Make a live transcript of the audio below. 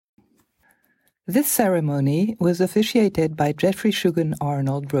This ceremony was officiated by Geoffrey Shugen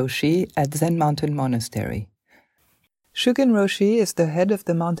Arnold Roshi at Zen Mountain Monastery. Shugen Roshi is the head of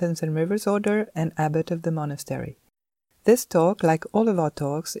the Mountains and Rivers Order and abbot of the monastery. This talk, like all of our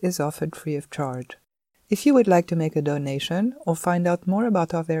talks, is offered free of charge. If you would like to make a donation or find out more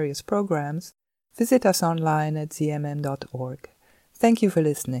about our various programs, visit us online at zmm.org. Thank you for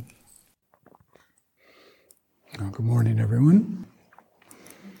listening. Well, good morning, everyone.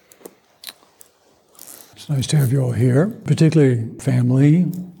 It's nice to have you all here, particularly family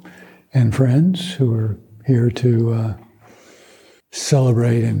and friends who are here to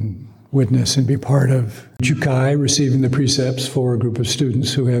celebrate and witness and be part of Jukai, receiving the precepts for a group of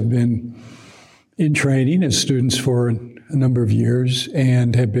students who have been in training as students for a number of years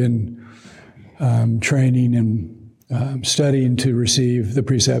and have been training and studying to receive the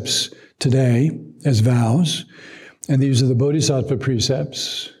precepts today as vows. And these are the Bodhisattva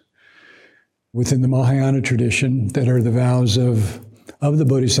precepts within the Mahayana tradition that are the vows of the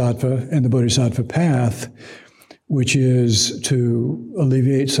Bodhisattva and the Bodhisattva path, which is to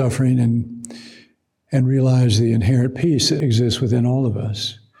alleviate suffering and realize the inherent peace that exists within all of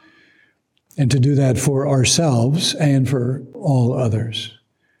us. And to do that for ourselves and for all others.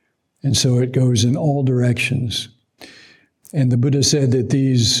 And so it goes in all directions. And the Buddha said that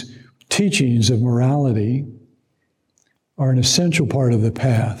these teachings of morality are an essential part of the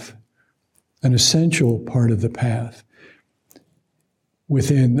path. An essential part of the path.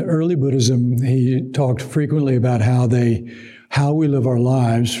 Within early Buddhism, he talked frequently about how we live our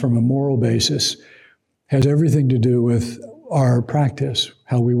lives from a moral basis has everything to do with our practice,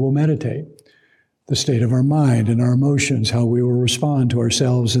 how we will meditate, the state of our mind and our emotions, how we will respond to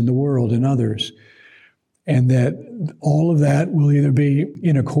ourselves and the world and others. And that all of that will either be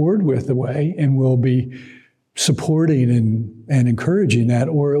in accord with the way and will be supporting and encouraging that,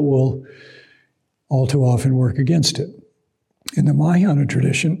 or it will all too often work against it. In the Mahayana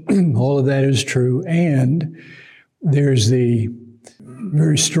tradition, all of that is true, and there's the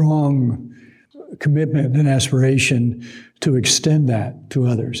very strong commitment and aspiration to extend that to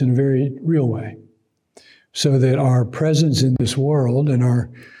others in a very real way, so that our presence in this world and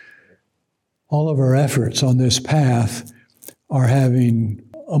all of our efforts on this path are having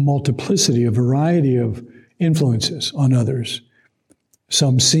a multiplicity, a variety of influences on others.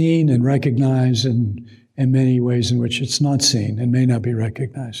 Some seen and recognized, and many ways in which it's not seen and may not be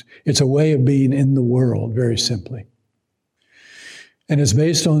recognized. It's a way of being in the world, very simply. And it's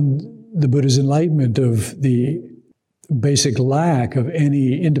based on the Buddha's enlightenment of the basic lack of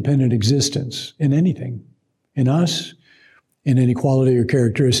any independent existence in anything, in us, in any quality or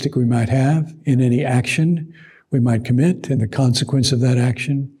characteristic we might have, in any action we might commit, and the consequence of that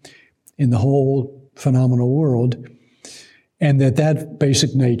action, in the whole phenomenal world. And that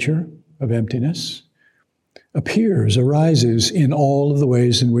basic nature of emptiness arises in all of the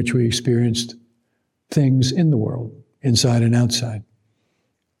ways in which we experienced things in the world, inside and outside.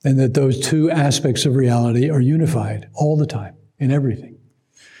 And that those two aspects of reality are unified all the time, in everything.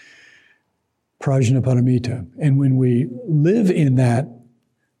 Prajnaparamita. And when we live in that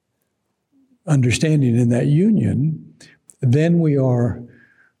understanding, in that union, then we are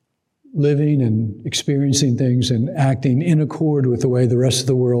living and experiencing things and acting in accord with the way the rest of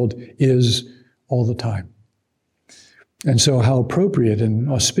the world is all the time. And so how appropriate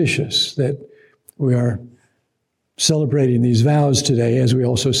and auspicious that we are celebrating these vows today as we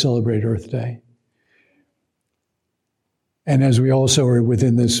also celebrate Earth Day. And as we also are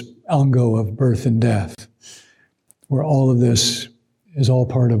within this Ango of birth and death, where all of this is all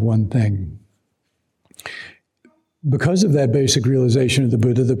part of one thing. Because of that basic realization of the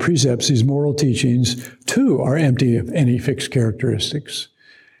Buddha, the precepts, these moral teachings, too, are empty of any fixed characteristics.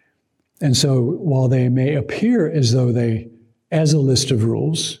 And so while they may appear as though as a list of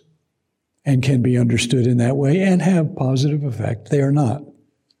rules, and can be understood in that way and have positive effect, they are not.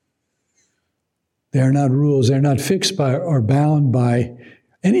 They are not rules. They're not fixed by or bound by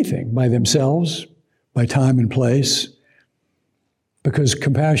anything, by themselves, by time and place, because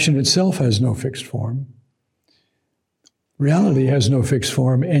compassion itself has no fixed form. Reality has no fixed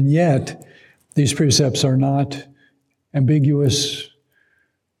form, and yet these precepts are not ambiguous,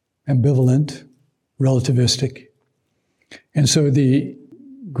 ambivalent, relativistic. And so the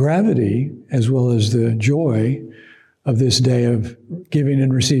gravity, as well as the joy of this day of giving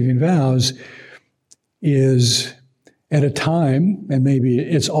and receiving vows, is at a time, and maybe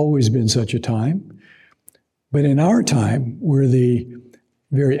it's always been such a time, but in our time, we're the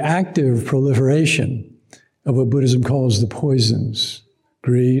very active proliferation of what Buddhism calls the poisons: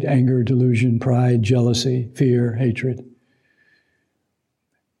 greed, anger, delusion, pride, jealousy, fear, hatred.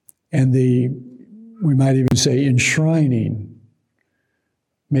 And the we might even say enshrining,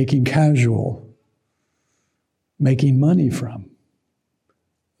 making casual, making money from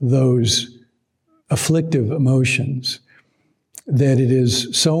those afflictive emotions, that it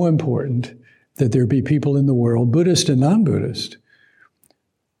is so important that there be people in the world, Buddhist and non-Buddhist,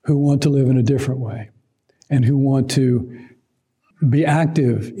 who want to live in a different way and who want to be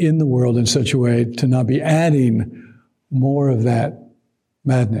active in the world in such a way to not be adding more of that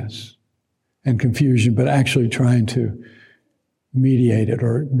madness and confusion, but actually trying to mediate it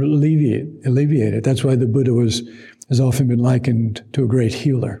or alleviate it. That's why the Buddha has often been likened to a great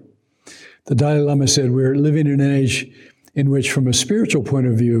healer. The Dalai Lama said, we're living in an age in which, from a spiritual point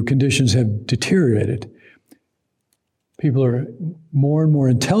of view, conditions have deteriorated. People are more and more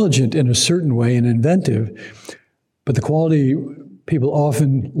intelligent in a certain way and inventive, but the quality people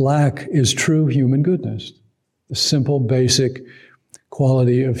often lack is true human goodness, the simple, basic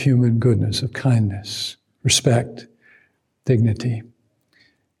quality of human goodness, of kindness, respect, dignity,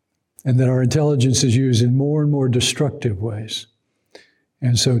 and that our intelligence is used in more and more destructive ways.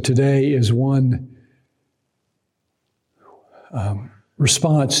 And so today is one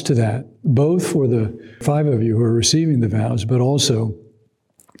response to that, both for the 5 of you who are receiving the vows, but also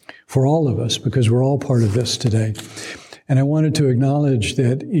for all of us, because we're all part of this today. And I wanted to acknowledge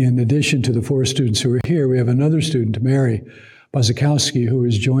that in addition to the 4 students who are here, we have another student, Mary Bosakowsky, who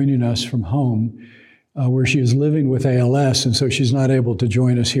is joining us from home, where she is living with ALS, and so she's not able to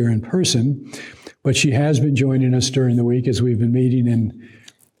join us here in person, but she has been joining us during the week as we've been meeting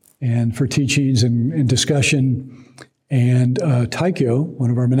and for teachings and discussion. And Taikyo, one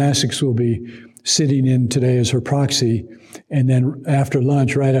of our monastics, will be sitting in today as her proxy. And then after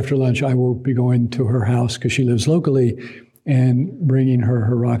lunch, right after lunch, I will be going to her house because she lives locally and bringing her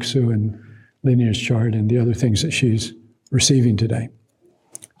Raksu and lineage chart and the other things that she's receiving today.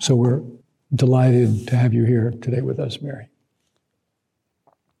 So we're delighted to have you here today with us, Mary.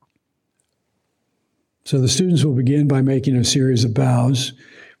 So the students will begin by making a series of vows,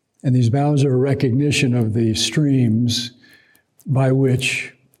 and these vows are a recognition of the streams by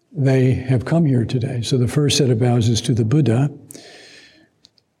which they have come here today. So the first set of vows is to the Buddha,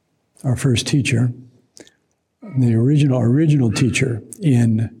 our first teacher, the original teacher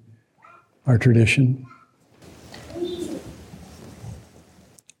in our tradition.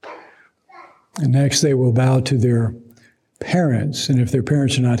 And next they will bow to their parents, and if their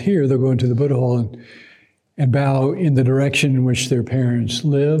parents are not here, they'll go into the Buddha hall and bow in the direction in which their parents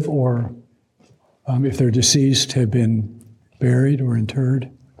live, or if they're deceased, have been buried or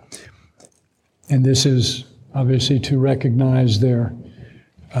interred. And this is obviously to recognize their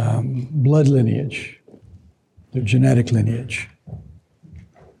blood lineage, their genetic lineage.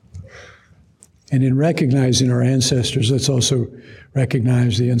 And in recognizing our ancestors, let's also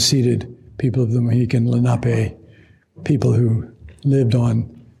recognize the unceded people of the Mohican Lenape, people who lived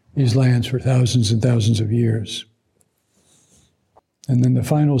on these lands for thousands and thousands of years. And then the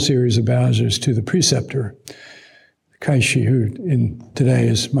final series of vows is to the preceptor, Kaishi, who today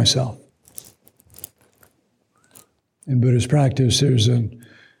is myself. In Buddhist practice, there's an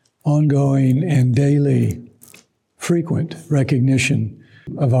ongoing and daily, frequent recognition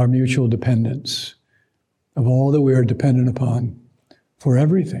of our mutual dependence, of all that we are dependent upon for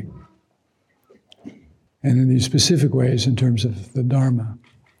everything. And in these specific ways in terms of the Dharma.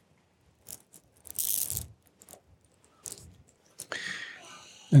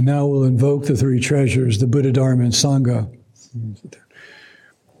 And now we'll invoke the 3 treasures, the Buddha, Dharma, and Sangha,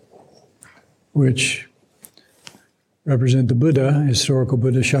 which represent the Buddha, historical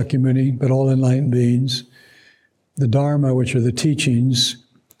Buddha, Shakyamuni, but all enlightened beings, the Dharma, which are the teachings,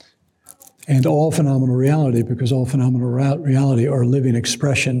 and all phenomenal reality, because all phenomenal reality are a living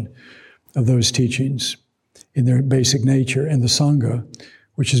expression of those teachings in their basic nature, and the Sangha,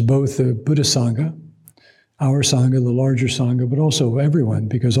 which is both the Buddha Sangha, our Sangha, the larger Sangha, but also everyone,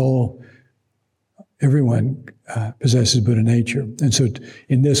 because everyone possesses Buddha nature. And so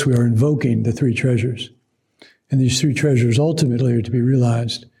in this we are invoking the 3 treasures. And these 3 treasures ultimately are to be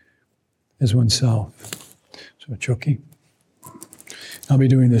realized as oneself. So Choki. I'll be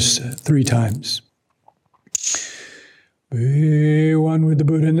doing this 3 times. Be one with the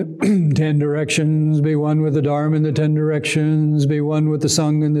Buddha in the 10 directions. Be one with the Dharma in the 10 directions. Be one with the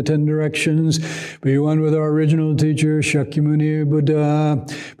Sangha in the 10 directions. Be one with our original teacher, Shakyamuni Buddha.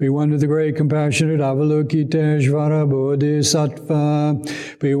 Be one with the great compassionate Avalokiteshvara Bodhisattva.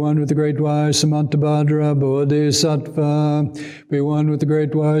 Be one with the great wise Samantabhadra Bodhisattva. Be one with the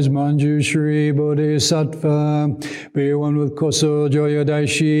great wise Manjushri Bodhisattva. Be one with Koso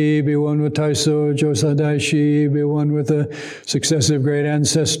Joyadaishi. Be one with Taiso Josadaishi. Be one with the successive great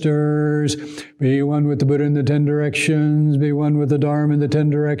ancestors. ancestors. Be one with the Buddha in the 10 directions. Be one with the Dharma in the 10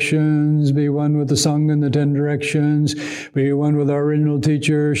 directions. Be one with the Sangha in the 10 directions. Be one with our original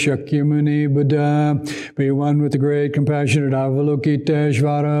teacher, Shakyamuni Buddha. Be one with the great compassionate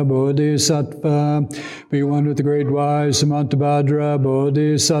Avalokiteshvara Bodhisattva. Be one with the great wise Samantabhadra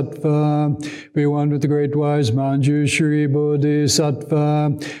Bodhisattva. Be one with the great wise Manjushri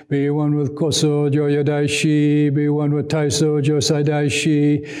Bodhisattva. Be one with Koso Joyadaishi. Be one with Taiso Josai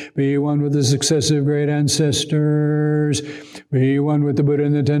Daishi. Be one with the successive great ancestors. Be one with the Buddha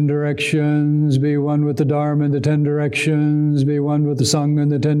in the 10 directions. Be one with the Dharma in the 10 directions. Be one with the Sangha in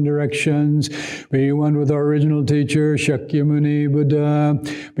the 10 directions. Be one with our original teacher, Shakyamuni Buddha.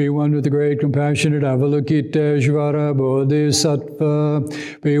 Be one with the great compassionate Avalokiteshvara Bodhisattva.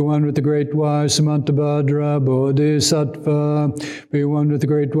 Be one with the great wise Samantabhadra Bodhisattva. Be one with the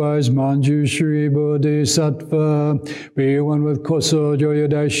great wise Manjushri Bodhisattva. Be one with Koso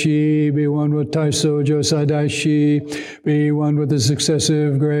Joyadaishi. Be one with Taiso Josai Daishi. Be one with the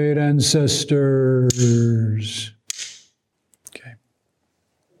successive great ancestors. Okay.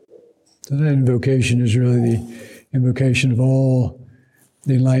 So that invocation is really the invocation of all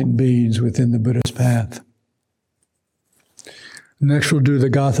the enlightened beings within the Buddhist path. Next we'll do the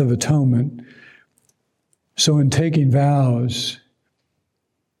Gatha of Atonement. So in taking vows,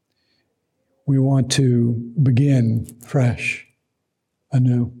 we want to begin fresh,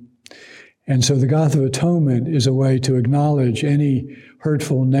 anew. And so the Gatha of Atonement is a way to acknowledge any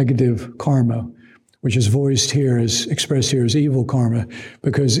hurtful, negative karma, which is voiced here, as expressed here as evil karma,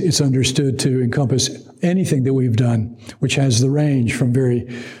 because it's understood to encompass anything that we've done, which has the range from very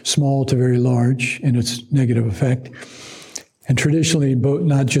small to very large in its negative effect. And traditionally, both,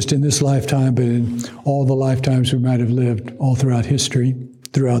 not just in this lifetime, but in all the lifetimes we might have lived all throughout history,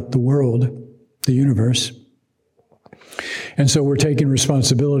 throughout the world, the universe. And so we're taking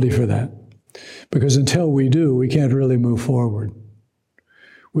responsibility for that. Because until we do, we can't really move forward.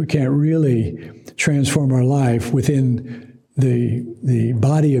 We can't really transform our life within the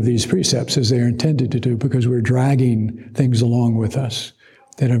body of these precepts as they are intended to do, because we're dragging things along with us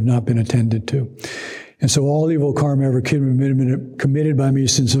that have not been attended to. And so all evil karma ever committed by me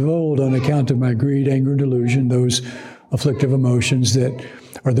since of old on account of my greed, anger, delusion, those afflictive emotions that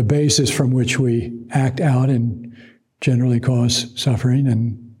are the basis from which we act out and generally cause suffering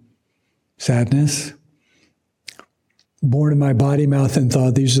and sadness. Born in my body, mouth, and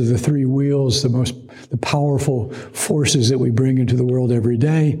thought, these are the three wheels, the powerful forces that we bring into the world every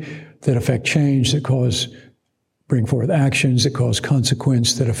day that affect change, that bring forth actions, that cause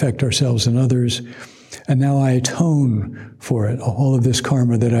consequence, that affect ourselves and others. And now I atone for it, all of this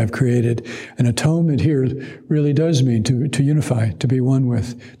karma that I've created. And atonement here really does mean to unify, to be one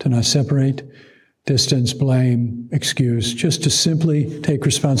with, to not separate, distance, blame, excuse, just to simply take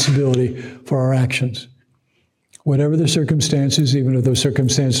responsibility for our actions. Whatever the circumstances, even if those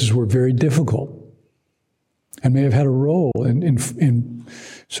circumstances were very difficult and may have had a role in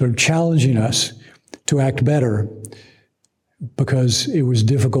sort of challenging us to act better because it was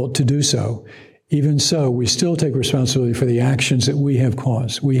difficult to do so. Even so, we still take responsibility for the actions that we have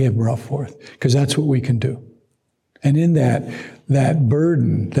caused, we have brought forth, because that's what we can do. And in that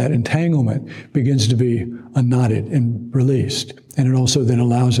burden, that entanglement begins to be unknotted and released. And it also then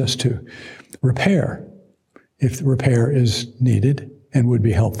allows us to repair, if the repair is needed and would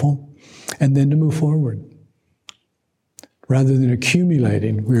be helpful, and then to move forward. Rather than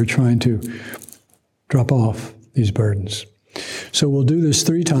accumulating, we're trying to drop off these burdens. So we'll do this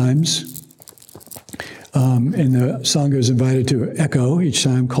 3 times. And the Sangha is invited to echo each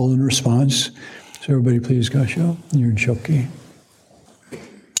time, call and response. So everybody please, Gasho, you're Jokai.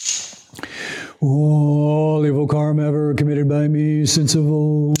 All evil karma ever committed by me since of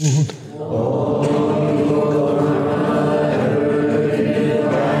old. All evil karma ever committed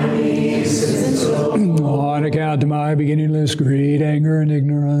by me since of old. On account of my beginningless greed, anger, and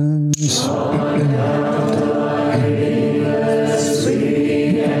ignorance. On account of my beginningless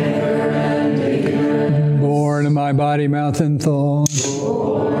greed, anger, and ignorance. Born in my body, mouth, and thought.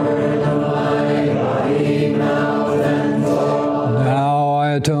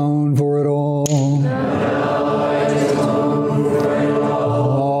 I atone for it all. Now I atone for it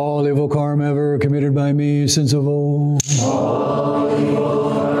all. All evil karma ever committed by me since of old. All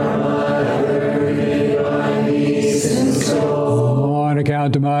evil karma ever committed by me since of old. On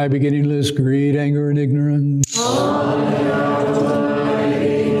account of my beginningless greed, anger, and ignorance. On account of my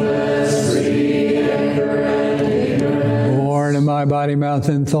beginningless greed, anger, and ignorance. Born in my body, mouth,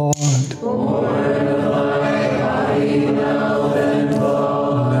 and thought. Born in my body, mouth, and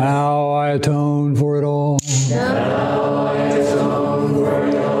thought. Now I atone for it all. Now I atone for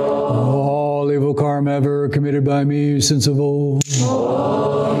it all. karma ever committed by me since of old.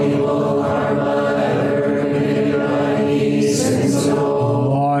 All evil karma ever committed by me since of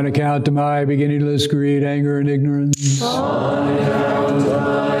old. On account of my beginningless greed, anger, and ignorance. On account of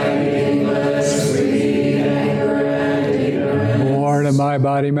my beginningless greed, anger, and ignorance. Born of my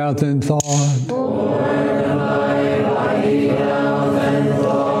body, mouth, and thought. Born of my body, mouth, and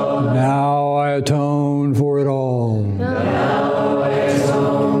thought. Now I atone for it all. Now I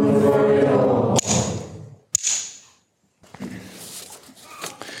atone for it all.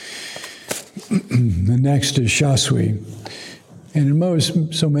 The next is Shasui. And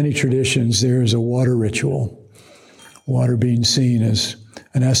in so many traditions, there is a water ritual. Water being seen as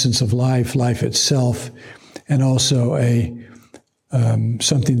an essence of life, life itself, and also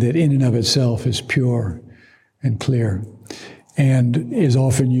something that in and of itself is pure and clear, and is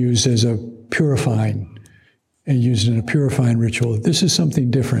often used as a purifying, and used in a purifying ritual. This is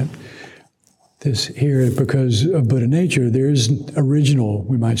something different. This here, because of Buddha nature, there is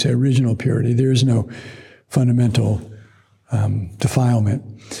we might say original purity. There is no fundamental defilement.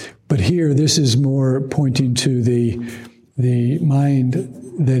 But here, this is more pointing to the mind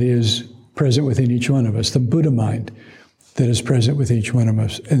that is present within each one of us, the Buddha mind that is present with each one of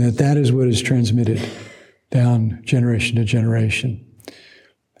us, and that is what is transmitted down generation to generation,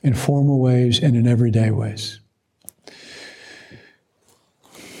 in formal ways and in everyday ways.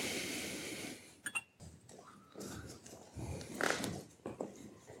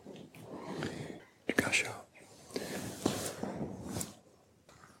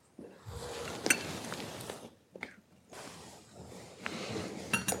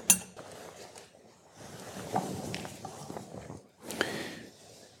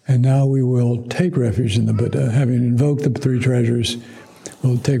 And now we will take refuge in the Buddha. Having invoked the three treasures,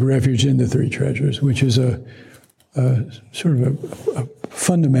 we'll take refuge in the three treasures, which is a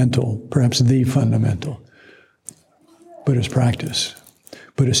fundamental, perhaps the fundamental Buddhist practice,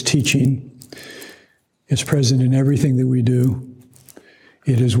 Buddhist teaching. It's present in everything that we do.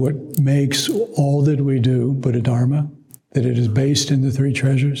 It is what makes all that we do Buddha Dharma, that it is based in the three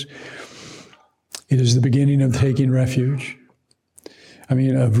treasures. It is the beginning of taking refuge.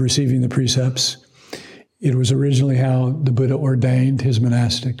 Of receiving the precepts. It was originally how the Buddha ordained his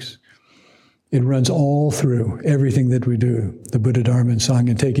monastics. It runs all through everything that we do, the Buddha Dharma and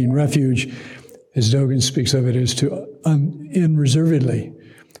Sangha. And taking refuge, as Dogen speaks of it, is to unreservedly,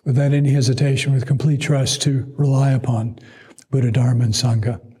 without any hesitation, with complete trust, to rely upon Buddha Dharma and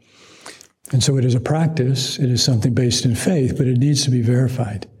Sangha. And so it is a practice, it is something based in faith, but it needs to be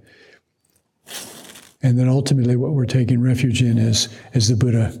verified. And then ultimately what we're taking refuge in is, as the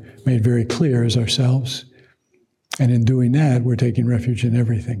Buddha made very clear, is ourselves. And in doing that, we're taking refuge in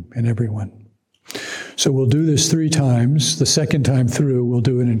everything and everyone. So we'll do this 3 times. The second time through, we'll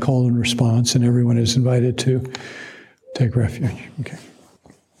do it in call and response, and everyone is invited to take refuge. Okay.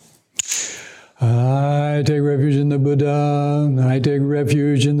 I take refuge in the Buddha. I take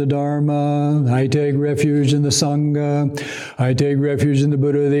refuge in the Dharma. I take refuge in the Sangha. I take refuge in the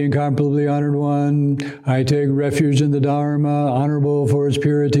Buddha, the incomparably honored one. I take refuge in the Dharma, honorable for its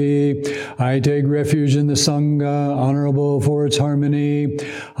purity. I take refuge in the Sangha, honorable for its harmony.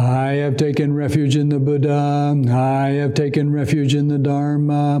 I have taken refuge in the Buddha. I have taken refuge in the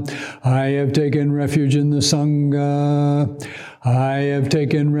Dharma. I have taken refuge in the Sangha. I have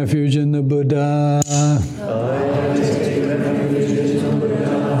taken refuge in the Buddha.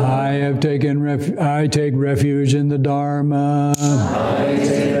 I take refuge in the Dharma. I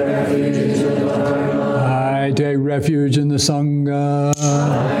take refuge in the Sangha.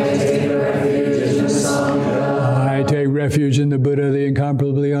 I take refuge in the Buddha, the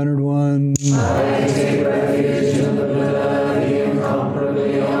incomparably honored one. I take refuge in the Buddha, the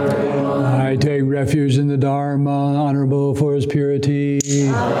incomparably honored one. I take refuge in the Dharma, honorable for its purity.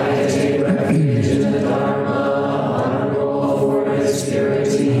 I take refuge in the Dharma, honorable for its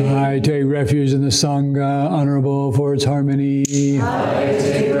purity. I take refuge in the Sangha, honorable for its harmony. I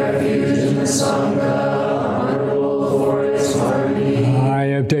take refuge in the Sangha, honorable for its harmony. I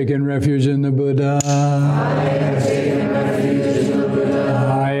have taken refuge in the Buddha. I have taken refuge in the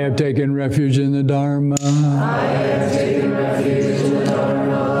Buddha. I have taken refuge in the Dharma. I have taken refuge in the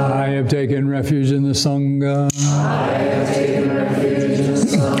Dharma. I have taken refuge in the Sangha. I have taken refuge in the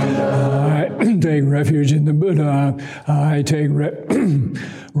Sangha. I take refuge in the Buddha. I take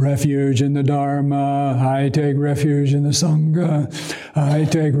refuge in the Dharma. I take refuge in the Sangha. I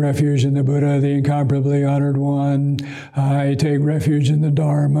take refuge in the Buddha, the incomparably honored one. I take refuge in the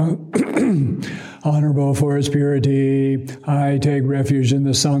Dharma. honorable for its purity. I take refuge in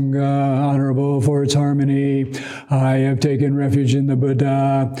the sangha, honorable for its harmony. I have taken refuge in the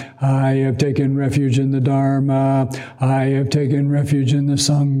Buddha. I have taken refuge in the Dharma. I have taken refuge in the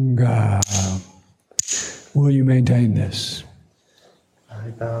sangha. Will you maintain this? I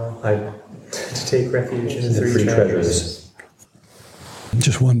vow to take refuge in the three treasures.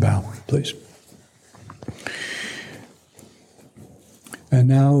 Just one vow, please. And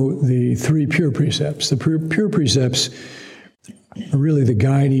now the three pure precepts. The pure precepts are really the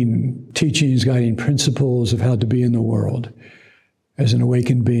guiding teachings, guiding principles of how to be in the world as an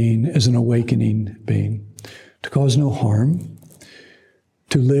awakened being, as an awakening being, to cause no harm,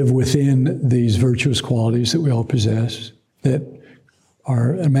 to live within these virtuous qualities that we all possess, that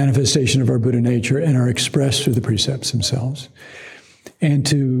are a manifestation of our Buddha nature and are expressed through the precepts themselves, and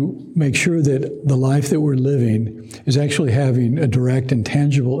to make sure that the life that we're living is actually having a direct and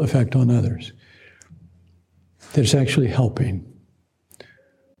tangible effect on others, that it's actually helping,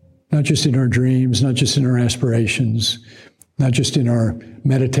 not just in our dreams, not just in our aspirations, not just in our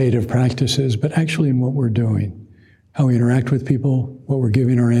meditative practices, but actually in what we're doing, how we interact with people, what we're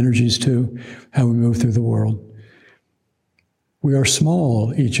giving our energies to, how we move through the world. We are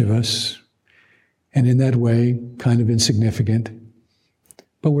small, each of us, and in that way, kind of insignificant.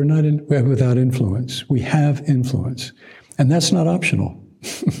 But we're not without influence. We have influence. And that's not optional.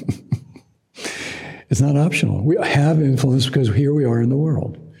 It's not optional. We have influence because here we are in the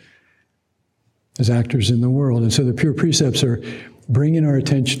world, as actors in the world. And so the pure precepts are bringing our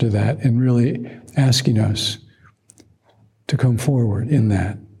attention to that and really asking us to come forward in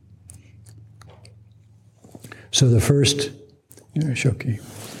that. So the first, Shoki.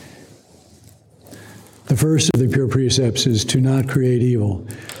 The first of the pure precepts is to not create evil.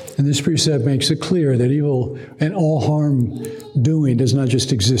 And this precept makes it clear that evil and all harm doing does not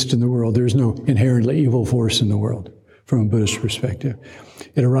just exist in the world. There's no inherently evil force in the world from a Buddhist perspective.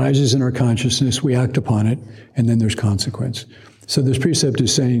 It arises in our consciousness, we act upon it, and then there's consequence. So this precept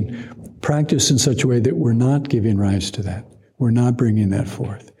is saying, practice in such a way that we're not giving rise to that. We're not bringing that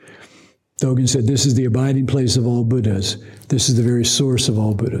forth. Dogen said, this is the abiding place of all Buddhas. This is the very source of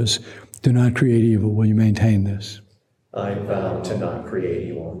all Buddhas. Do not create evil. Will you maintain this? I vow to not create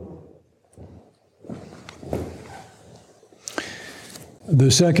evil.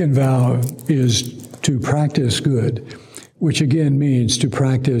 The second vow is to practice good, which again means to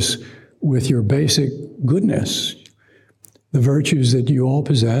practice with your basic goodness, the virtues that you all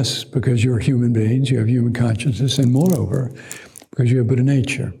possess because you're human beings, you have human consciousness, and moreover, because you have Buddha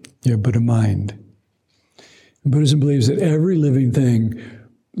nature, you have Buddha mind. And Buddhism believes that every living thing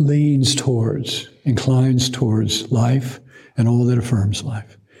inclines towards life and all that affirms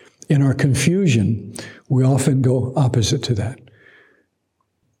life. In our confusion, we often go opposite to that.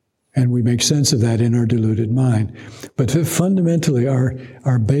 And we make sense of that in our deluded mind. But fundamentally,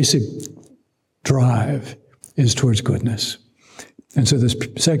 our basic drive is towards goodness. And so this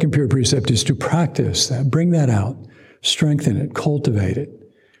second pure precept is to practice that, bring that out, strengthen it, cultivate it.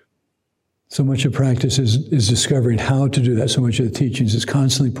 So much of practice is discovering how to do that. So much of the teachings is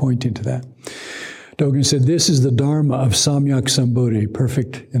constantly pointing to that. Dogen said, this is the Dharma of Samyak Sambodhi,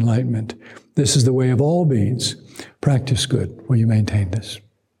 perfect enlightenment. This is the way of all beings. Practice good. Will you maintain this?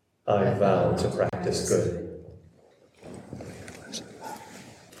 I vow to practice good.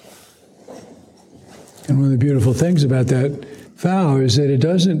 And one of the beautiful things about that vow is that it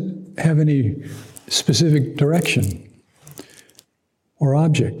doesn't have any specific direction or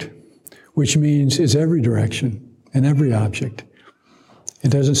object, which means it's every direction and every object. It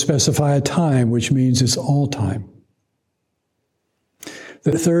doesn't specify a time, which means it's all time.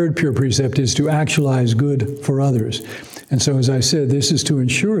 The third pure precept is to actualize good for others. And so, as I said, this is to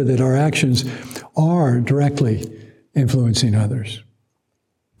ensure that our actions are directly influencing others,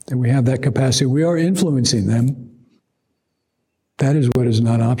 that we have that capacity. We are influencing them. That is what is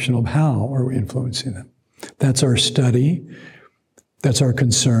not optional. How are we influencing them? That's our study. That's our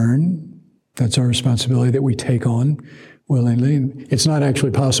concern. That's our responsibility that we take on willingly. And it's not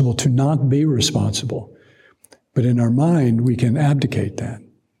actually possible to not be responsible. But in our mind, we can abdicate that.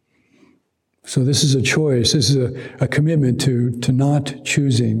 So this is a choice. This is a commitment to not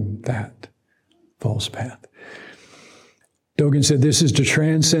choosing that false path. Dogen said this is to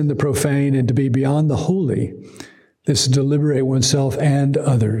transcend the profane and to be beyond the holy. This is to liberate oneself and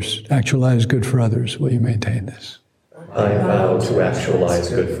others. Actualize good for others. Will you maintain this? I vow to actualize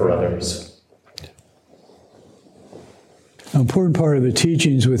good for others. An important part of the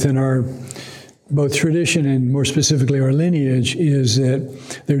teachings within our both tradition and more specifically our lineage is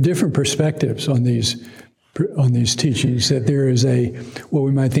that there are different perspectives on these teachings, that there is what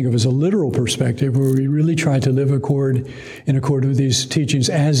we might think of as a literal perspective, where we really try to live in accord with these teachings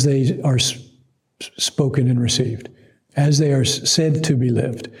as they are spoken and received, as they are said to be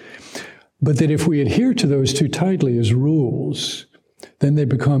lived. But that if we adhere to those too tightly as rules, then they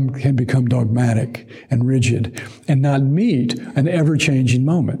can become dogmatic and rigid and not meet an ever-changing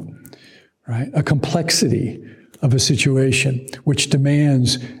moment, right? A complexity of a situation which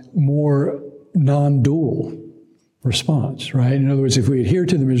demands more non-dual response, right? In other words, if we adhere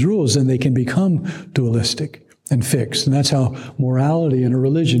to them as rules, then they can become dualistic and fixed. And that's how morality in a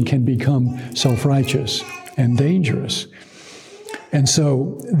religion can become self-righteous and dangerous. And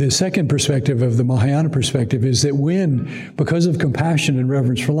so the second perspective of the Mahayana perspective is that because of compassion and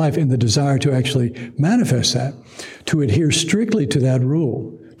reverence for life and the desire to actually manifest that, to adhere strictly to that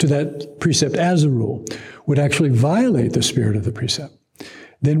rule, to that precept as a rule, would actually violate the spirit of the precept.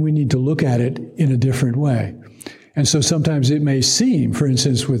 Then we need to look at it in a different way. And so sometimes it may seem, for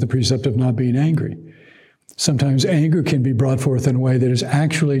instance, with the precept of not being angry, sometimes anger can be brought forth in a way that is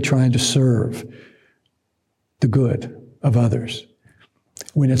actually trying to serve the good of others.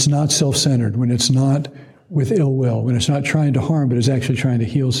 When it's not self-centered, when it's not with ill will, when it's not trying to harm, but is actually trying to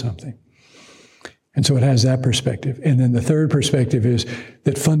heal something. And so it has that perspective. And then the third perspective is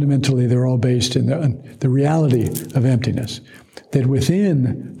that fundamentally they're all based in the reality of emptiness. That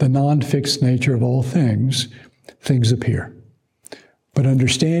within the non-fixed nature of all things, things appear. But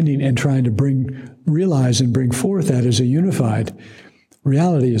understanding and trying to realize and bring forth that as a unified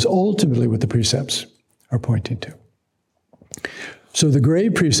reality is ultimately what the precepts are pointing to. So the gray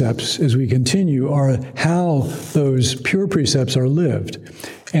precepts, as we continue, are how those pure precepts are lived.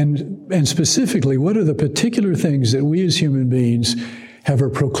 And specifically, what are the particular things that we as human beings have a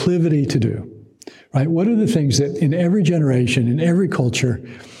proclivity to do? Right? What are the things that in every generation, in every culture,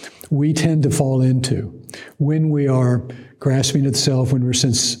 we tend to fall into when we are grasping at self, when we're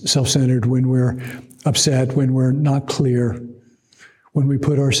self-centered, when we're upset, when we're not clear, when we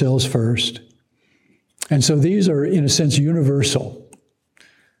put ourselves first? And so these are, in a sense, universal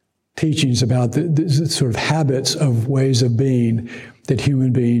teachings about the sort of habits of ways of being that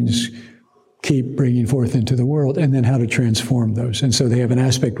human beings keep bringing forth into the world, and then how to transform those. And so they have an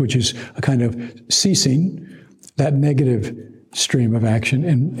aspect which is a kind of ceasing that negative stream of action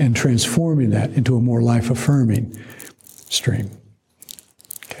and transforming that into a more life-affirming stream.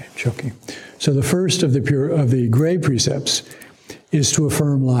 Okay, joking. So the first of the gray precepts is to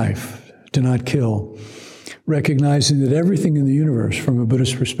affirm life, to not kill, recognizing that everything in the universe, from a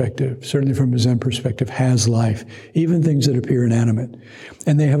Buddhist perspective, certainly from a Zen perspective, has life, even things that appear inanimate.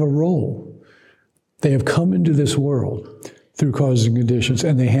 And they have a role. They have come into this world through causes and conditions,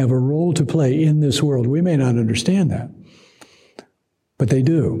 and they have a role to play in this world. We may not understand that, but they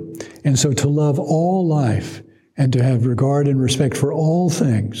do. And so to love all life and to have regard and respect for all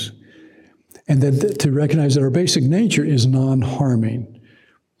things, and then to recognize that our basic nature is non-harming,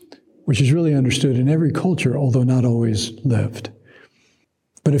 which is really understood in every culture, although not always lived.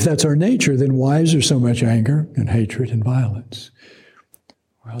 But if that's our nature, then why is there so much anger and hatred and violence?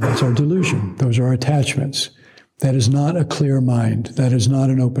 Well, that's our delusion. Those are our attachments. That is not a clear mind. That is not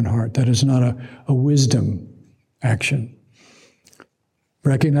an open heart. That is not a wisdom action.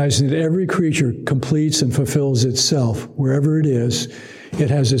 Recognizing that every creature completes and fulfills itself wherever it is, it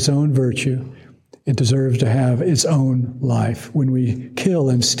has its own virtue. It deserves to have its own life. When we kill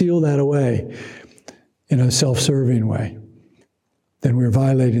and steal that away in a self-serving way, then we're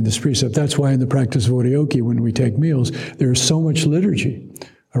violating this precept. That's why in the practice of oryoki, when we take meals, there is so much liturgy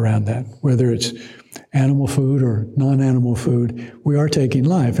around that. Whether it's animal food or non-animal food, we are taking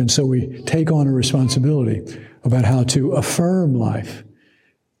life. And so we take on a responsibility about how to affirm life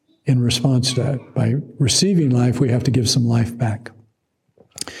in response to that. By receiving life, we have to give some life back.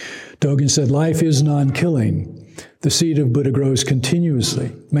 Dogen said, life is non-killing. The seed of Buddha grows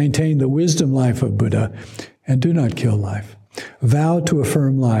continuously. Maintain the wisdom life of Buddha and do not kill life. Vow to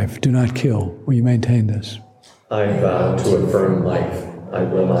affirm life. Do not kill. Will you maintain this? I vow to affirm life. I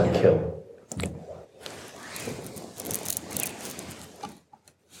will not kill.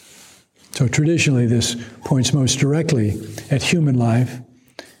 So traditionally, this points most directly at human life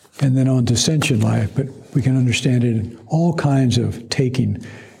and then on to sentient life, but we can understand it in all kinds of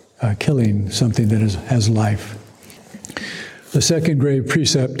killing something that has life. The second great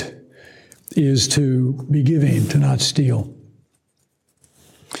precept is to be giving, to not steal.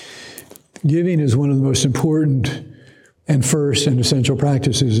 Giving is one of the most important and first and essential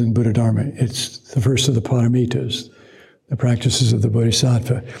practices in Buddha Dharma. It's the first of the paramitas, the practices of the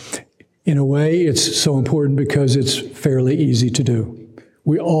Bodhisattva. In a way, it's so important because it's fairly easy to do.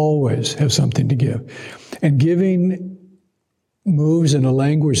 We always have something to give. And giving moves in a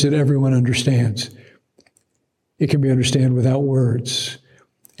language that everyone understands. It can be understood without words.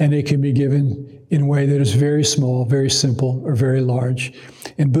 And it can be given in a way that is very small, very simple, or very large.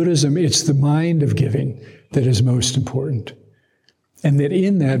 In Buddhism, it's the mind of giving that is most important. And that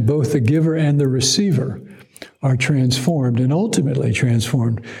in that, both the giver and the receiver are transformed, and ultimately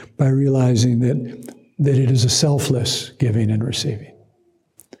transformed, by realizing that it is a selfless giving and receiving.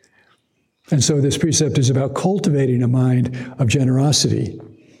 And so this precept is about cultivating a mind of generosity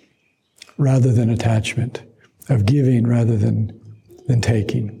rather than attachment, of giving rather than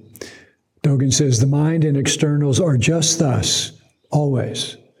taking. Dogen says, the mind and externals are just thus,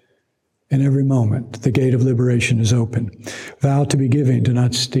 always. In every moment, the gate of liberation is open. Vow to be giving, do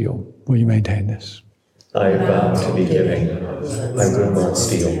not steal. Will you maintain this? I vow to be giving. I will not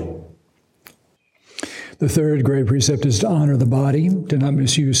steal. The third great precept is to honor the body, to not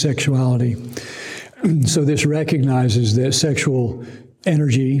misuse sexuality. So this recognizes that sexual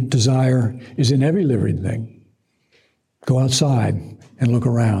energy, desire, is in every living thing. Go outside and look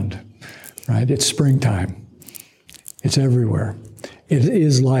around, right? It's springtime. It's everywhere. It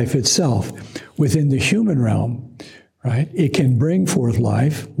is life itself. Within the human realm, right, it can bring forth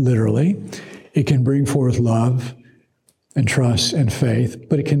life, literally. It can bring forth love and trust and faith,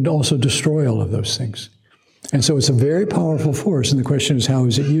 but it can also destroy all of those things. And so it's a very powerful force, and the question is, how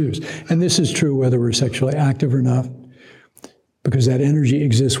is it used? And this is true whether we're sexually active or not, because that energy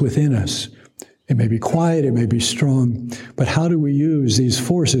exists within us. It may be quiet, it may be strong, but how do we use these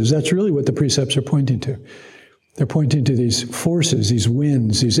forces? That's really what the precepts are pointing to. They're pointing to these forces, these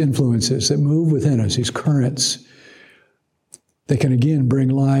winds, these influences that move within us, these currents. They can, again, bring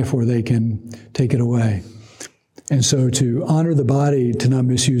life or they can take it away. And so to honor the body, to not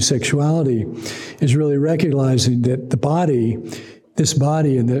misuse sexuality, is really recognizing that the body, this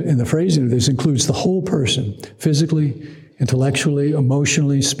body in the phrasing of this, includes the whole person, physically, intellectually,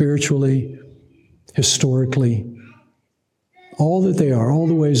 emotionally, spiritually, historically, all that they are, all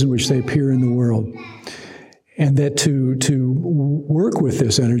the ways in which they appear in the world. And that to work with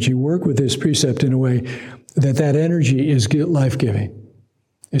this energy, work with this precept in a way that energy is life-giving,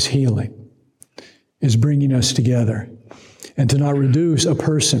 is healing, is bringing us together. And to not reduce a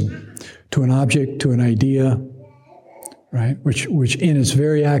person to an object, to an idea, right, which in its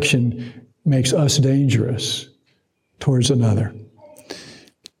very action makes us dangerous towards another.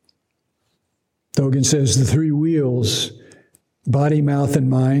 Dogen says the three wheels, body, mouth, and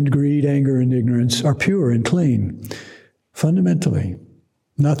mind, greed, anger, and ignorance, are pure and clean. Fundamentally,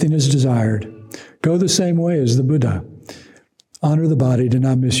 nothing is desired. Go the same way as the Buddha. Honor the body, do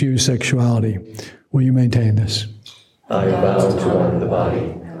not misuse sexuality. Will you maintain this? I vow to honor the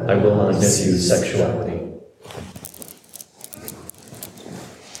body. I will not misuse sexuality.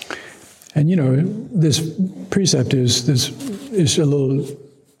 And this precept is a little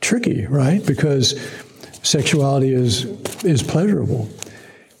tricky, right? Because sexuality is pleasurable.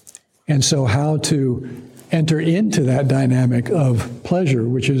 And so how to enter into that dynamic of pleasure,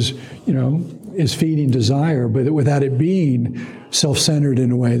 which is feeding desire, but without it being self-centered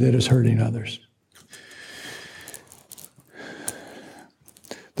in a way that is hurting others.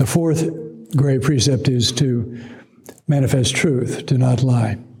 The fourth great precept is to manifest truth, to not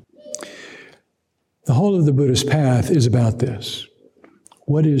lie. The whole of the Buddhist path is about this.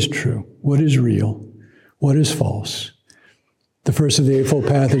 What is true? What is real? What is false? The first of the Eightfold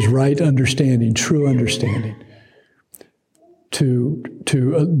Path is right understanding, true understanding. To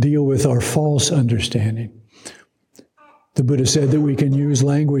deal with our false understanding. The Buddha said that we can use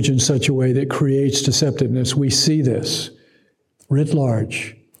language in such a way that creates deceptiveness. We see this writ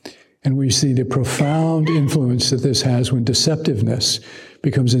large, and we see the profound influence that this has when deceptiveness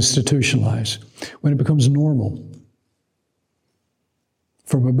becomes institutionalized, when it becomes normal.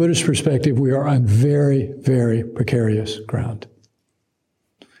 From a Buddhist perspective, we are on very, very precarious ground.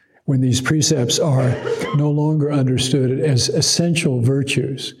 When these precepts are no longer understood as essential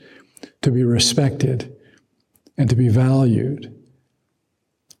virtues to be respected and to be valued,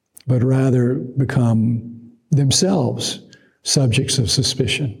 but rather become themselves subjects of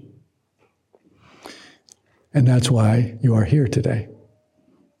suspicion. And that's why you are here today.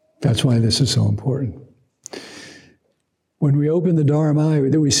 That's why this is so important. When we open the Dharma,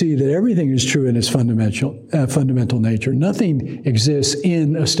 that we see that everything is true in its fundamental nature. Nothing exists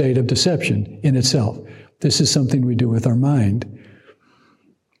in a state of deception in itself. This is something we do with our mind.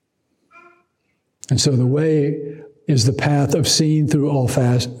 And so the way is the path of seeing through all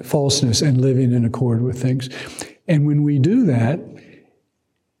falseness and living in accord with things. And when we do that,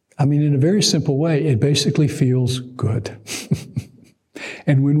 in a very simple way, it basically feels good.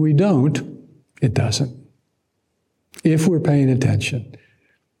 And when we don't, it doesn't. If we're paying attention,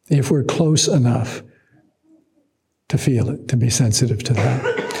 if we're close enough to feel it, to be sensitive to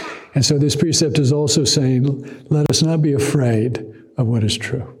that. And so this precept is also saying, let us not be afraid of what is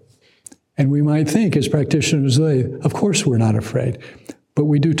true. And we might think as practitioners, of course we're not afraid, but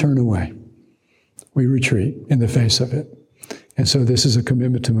we do turn away. We retreat in the face of it. And so this is a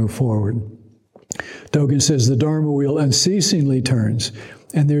commitment to move forward. Dogen says, the Dharma wheel unceasingly turns,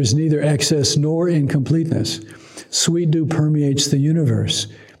 and there's neither excess nor incompleteness. Sweet dew permeates the universe.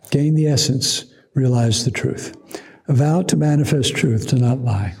 Gain the essence, realize the truth. A vow to manifest truth, to not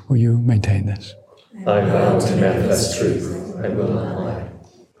lie. Will you maintain this? I vow to manifest truth. I will not lie.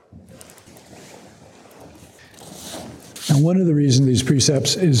 Now, one of the reasons these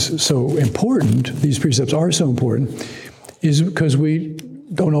precepts is so important, these precepts are so important, is because we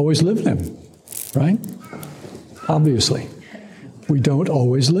don't always live them, right? Obviously. We don't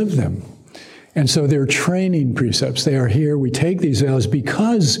always live them. And so they're training precepts. They are here. We take these vows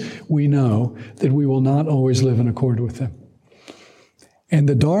because we know that we will not always live in accord with them. And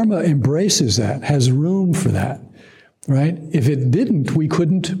the Dharma embraces that, has room for that, right? If it didn't, we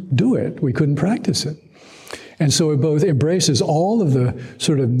couldn't do it. We couldn't practice it. And so it both embraces all of the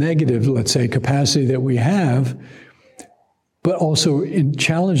sort of negative, let's say, capacity that we have, but also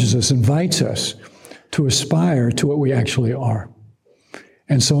challenges us, invites us to aspire to what we actually are.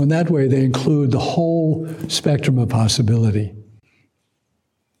 And so in that way, they include the whole spectrum of possibility.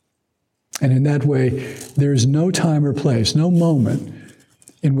 And in that way, there's no time or place, no moment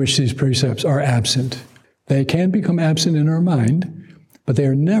in which these precepts are absent. They can become absent in our mind, but they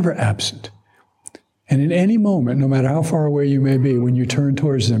are never absent. And in any moment, no matter how far away you may be, when you turn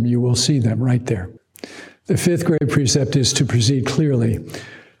towards them, you will see them right there. The fifth great precept is to proceed clearly,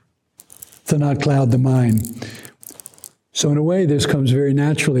 to not cloud the mind. So in a way, this comes very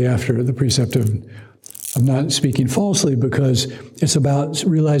naturally after the precept of not speaking falsely, because it's about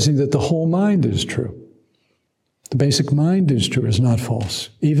realizing that the whole mind is true. The basic mind is true, is not false.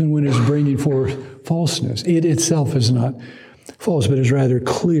 Even when it's bringing forth falseness, it itself is not false, but is rather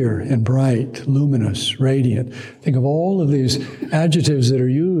clear and bright, luminous, radiant. Think of all of these adjectives that are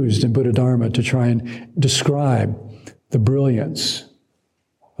used in Buddha Dharma to try and describe the brilliance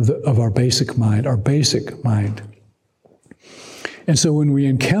of our basic mind, And so when we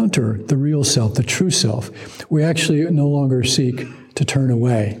encounter the real self, the true self, we actually no longer seek to turn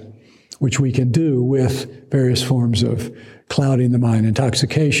away, which we can do with various forms of clouding the mind,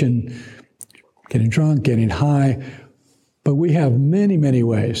 intoxication, getting drunk, getting high. But we have many, many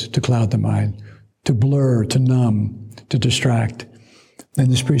ways to cloud the mind, to blur, to numb, to distract.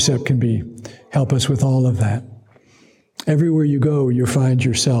 And this precept can help us with all of that. Everywhere you go, you find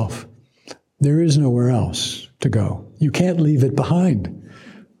yourself. There is nowhere else to go. You can't leave it behind,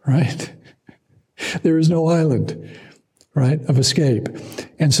 right? There is no island, right, of escape.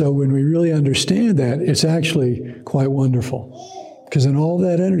 And so when we really understand that, it's actually quite wonderful, because then all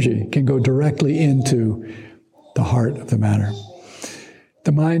that energy can go directly into the heart of the matter.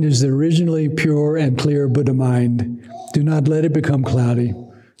 The mind is the originally pure and clear Buddha mind. Do not let it become cloudy.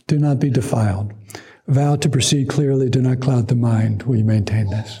 Do not be defiled. Vow to proceed clearly. Do not cloud the mind. Will you maintain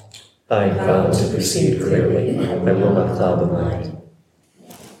this? I vow to proceed clearly. I will not cloud the mind.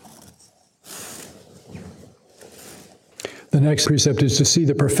 The next precept is to see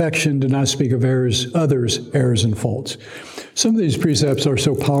the perfection, do not speak of others' errors and faults. Some of these precepts are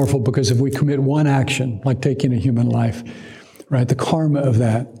so powerful because if we commit one action, like taking a human life, right, the karma of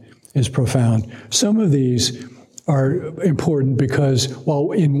that is profound. Some of these are important because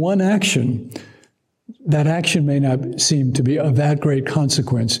while in one action, that action may not seem to be of that great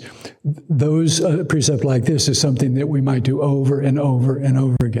consequence, those precepts like this is something that we might do over and over and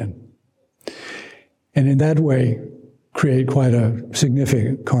over again. And in that way, create quite a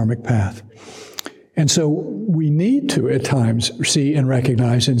significant karmic path. And so we need to, at times, see and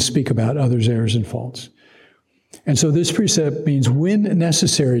recognize and speak about others' errors and faults. And so this precept means when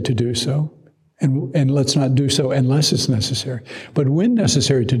necessary to do so, and let's not do so unless it's necessary, but when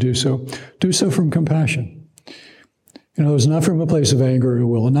necessary to do so from compassion. You know, it's not from a place of anger or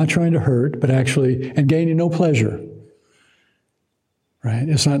will, and not trying to hurt, but actually, and gaining no pleasure. Right?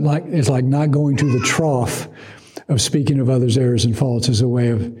 It's like not going to the trough of speaking of others' errors and faults as a way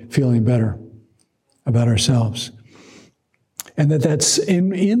of feeling better about ourselves. And that's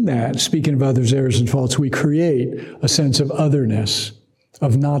in that, speaking of others' errors and faults, we create a sense of otherness,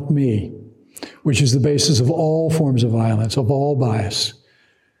 of not me, which is the basis of all forms of violence, of all bias,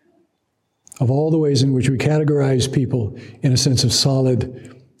 of all the ways in which we categorize people in a sense of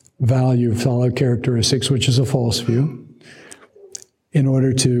solid value, solid characteristics, which is a false view. in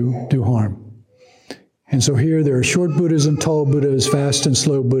order to do harm. And so here there are short Buddhas and tall Buddhas, fast and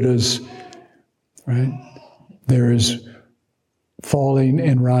slow Buddhas, right? There is falling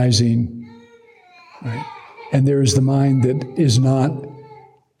and rising, right? And there is the mind that is not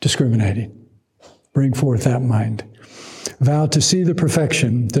discriminating. Bring forth that mind. Vow to see the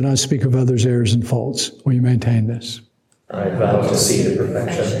perfection, do not speak of others' errors and faults. Will you maintain this? I vow to see the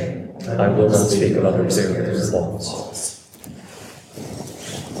perfection. I will not speak of others' errors and faults.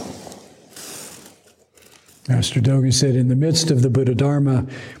 Master Dogen said, in the midst of the Buddha Dharma,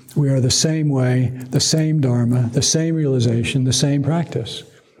 we are the same way, the same Dharma, the same realization, the same practice.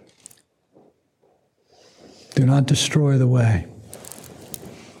 Do not destroy the way.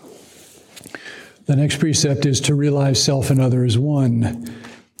 The next precept is to realize self and other as one.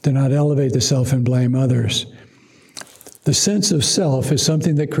 Do not elevate the self and blame others. The sense of self is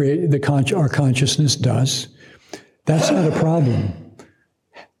something that our consciousness does. That's not a problem.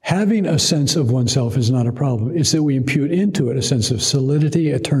 Having a sense of oneself is not a problem. It's that we impute into it a sense of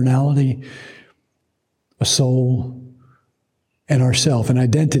solidity, eternality, a soul, and ourself, an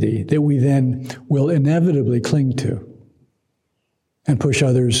identity that we then will inevitably cling to and push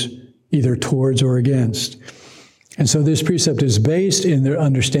others either towards or against. And so this precept is based in their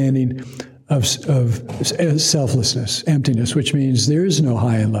understanding of selflessness, emptiness, which means there is no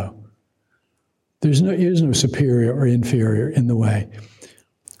high and low. There is no superior or inferior in the way.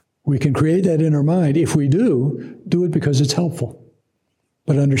 We can create that in our mind. If we do it because it's helpful.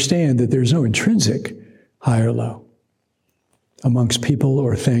 But understand that there's no intrinsic high or low amongst people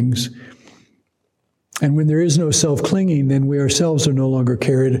or things. And when there is no self-clinging, then we ourselves are no longer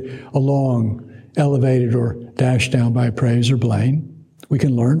carried along, elevated or dashed down by praise or blame. We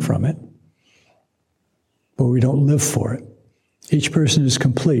can learn from it, but we don't live for it. Each person is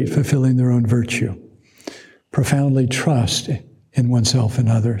complete, fulfilling their own virtue. Profoundly trust in oneself and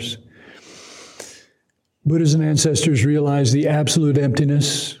others. Buddhas and ancestors realized the absolute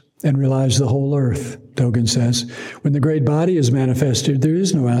emptiness and realized the whole earth, Dogen says. When the great body is manifested, there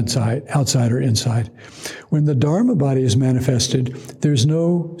is no outside or inside. When the Dharma body is manifested, there's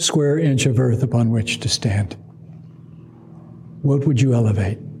no square inch of earth upon which to stand. What would you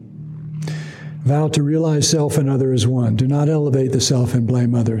elevate? Vow to realize self and other as one. Do not elevate the self and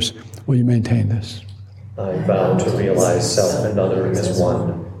blame others. Will you maintain this? I vow to realize self and other as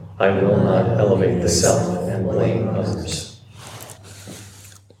one. I will not elevate the self and blame others.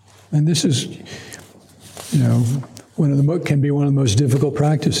 And this is, can be one of the most difficult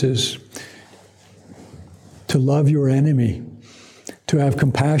practices. To love your enemy, to have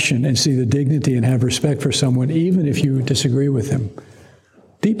compassion and see the dignity and have respect for someone, even if you disagree with them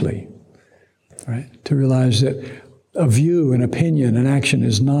deeply. Right? To realize that a view, an opinion, an action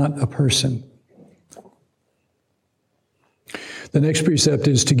is not a person. The next precept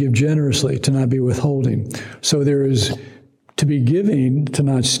is to give generously, to not be withholding. So there is to be giving, to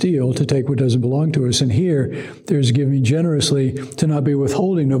not steal, to take what doesn't belong to us. And here, there's giving generously, to not be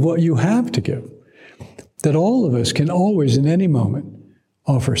withholding of what you have to give. That all of us can always, in any moment,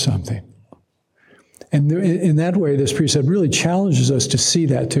 offer something. And in that way, this precept really challenges us to see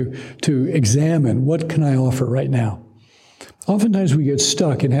that, to examine, what can I offer right now? Oftentimes we get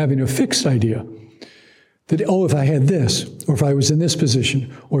stuck in having a fixed idea that, if I had this, or if I was in this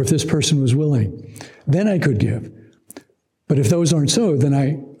position, or if this person was willing, then I could give. But if those aren't so, then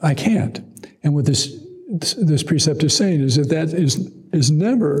I can't. And what this precept is saying is that is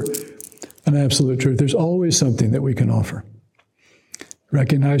never an absolute truth. There's always something that we can offer.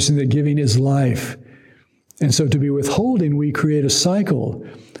 Recognizing that giving is life. And so to be withholding, we create a cycle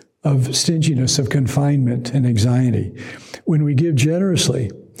of stinginess, of confinement and anxiety. When we give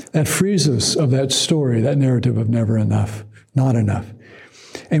generously, that frees us of that story, that narrative of never enough, not enough.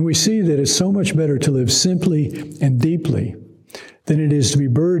 And we see that it's so much better to live simply and deeply than it is to be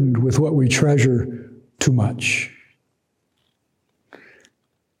burdened with what we treasure too much.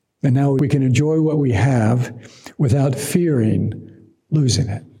 And now we can enjoy what we have without fearing losing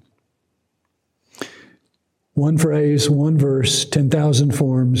it. One phrase, one verse, 10,000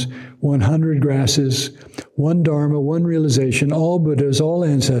 forms, 100 grasses, one Dharma, one realization, all Buddhas, all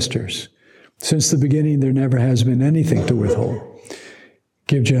ancestors. Since the beginning, there never has been anything to withhold.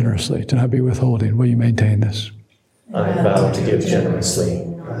 Give generously, to not be withholding. Will you maintain this? I vow to give generously.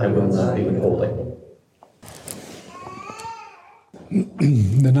 I will not be withholding.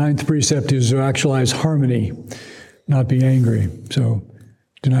 The ninth precept is to actualize harmony, not be angry. So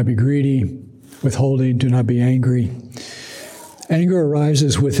do not be greedy, withholding, do not be angry. Anger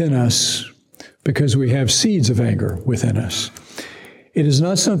arises within us because we have seeds of anger within us. It is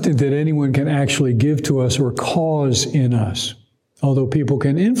not something that anyone can actually give to us or cause in us. although people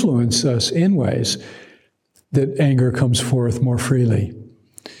can influence us in ways that anger comes forth more freely.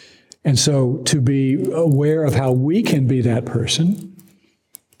 And so to be aware of how we can be that person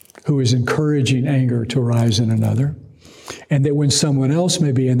who is encouraging anger to rise in another, and that when someone else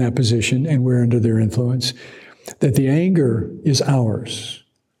may be in that position and we're under their influence, that the anger is ours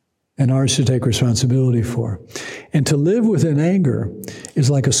and ours to take responsibility for. And to live within anger is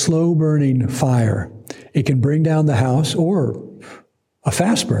like a slow-burning fire. It can bring down the house, or a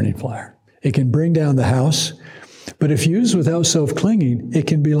fast-burning fire. It can bring down the house, but if used without self-clinging, it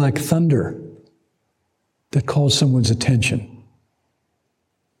can be like thunder that calls someone's attention.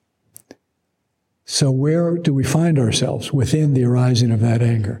 So where do we find ourselves within the arising of that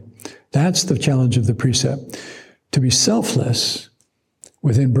anger? That's the challenge of the precept, to be selfless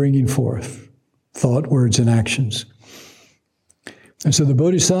within bringing forth thought, words, and actions. And so the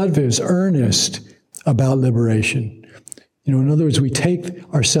Bodhisattva is earnest about liberation. In other words, we take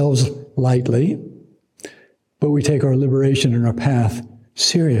ourselves lightly, but we take our liberation and our path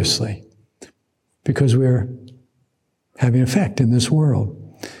seriously because we're having effect in this world.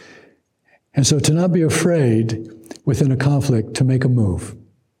 And so to not be afraid within a conflict to make a move,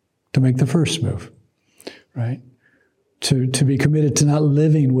 to make the first move, right? To be committed to not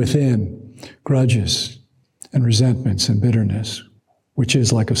living within grudges and resentments and bitterness, which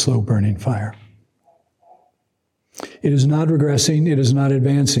is like a slow-burning fire. It is not regressing, it is not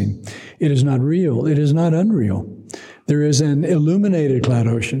advancing, it is not real, it is not unreal. There is an illuminated cloud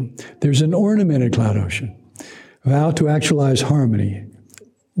ocean, there's an ornamented cloud ocean. Vow to actualize harmony.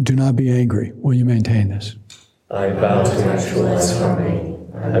 Do not be angry. Will you maintain this? I vow to actualize harmony.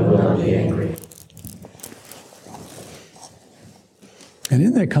 I will not be angry. And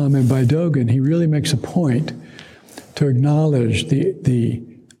in that comment by Dogen, he really makes a point to acknowledge the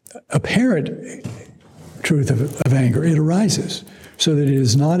apparent truth of anger. It arises so that it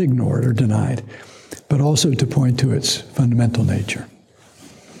is not ignored or denied, but also to point to its fundamental nature.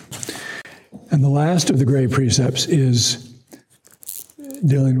 And the last of the great precepts is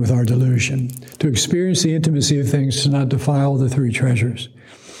dealing with our delusion. To experience the intimacy of things, to not defile the three treasures.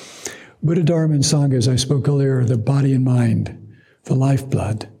 Buddha, Dharma, and Sangha, as I spoke earlier, the body and mind, the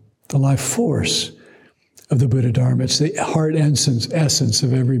lifeblood, the life force of the Buddha Dharma. It's the heart essence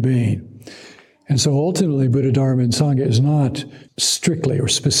of every being. And so ultimately, Buddha, Dharma, and Sangha is not strictly or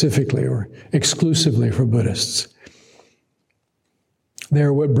specifically or exclusively for Buddhists. They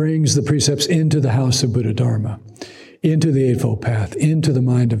are what brings the precepts into the house of Buddha Dharma, into the Eightfold Path, into the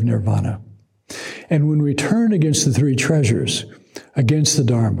mind of nirvana. And when we turn against the three treasures, against the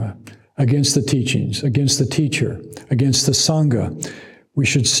Dharma, against the teachings, against the teacher, against the Sangha, we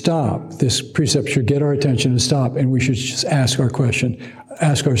should stop. This precept should get our attention and stop, and we should just ask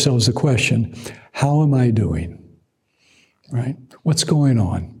ourselves the question, how am I doing? Right? What's going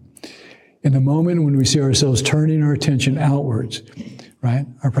on? In the moment when we see ourselves turning our attention outwards, right?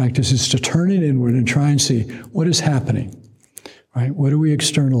 Our practice is to turn it inward and try and see what is happening, right? What are we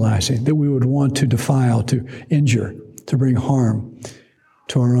externalizing that we would want to defile, to injure, to bring harm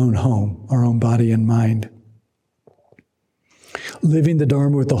to our own home, our own body and mind? Living the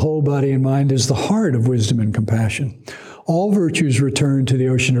Dharma with the whole body and mind is the heart of wisdom and compassion. All virtues return to the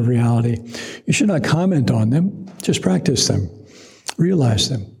ocean of reality. You should not comment on them, just practice them, realize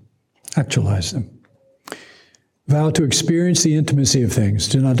them, actualize them. Vow to experience the intimacy of things.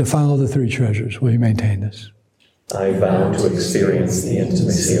 Do not defile the three treasures. Will you maintain this? I vow to experience the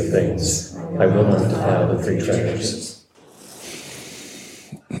intimacy of things. I will not defile the three treasures.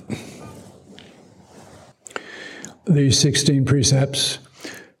 These 16 precepts,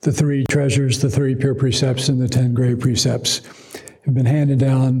 the three treasures, the three pure precepts, and the 10 great precepts have been handed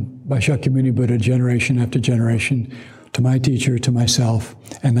down by Shakyamuni Buddha generation after generation to my teacher, to myself,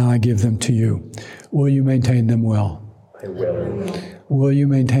 and now I give them to you. Will you maintain them well? I will. Will you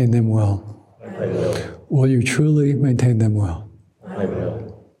maintain them well? I will. Will you truly maintain them well? I will.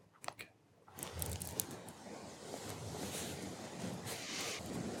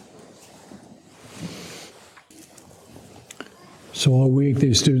 So all week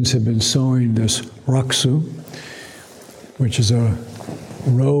these students have been sewing this raksu, which is a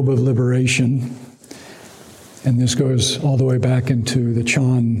robe of liberation. And this goes all the way back into the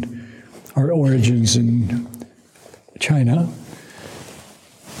Chan, our origins in China.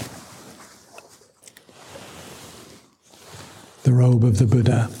 The robe of the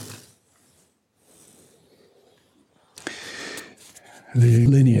Buddha. The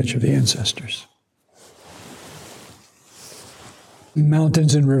lineage of the ancestors.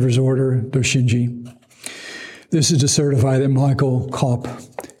 Mountains and Rivers Order, Doshinji. This is to certify that Michael Kaup,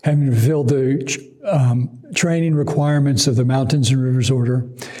 having fulfilled the training requirements of the Mountains and Rivers Order,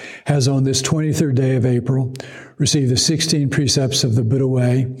 has on this 23rd day of April received the 16 precepts of the Buddha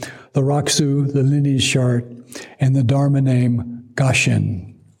Way, the Raksu, the lineage chart, and the Dharma name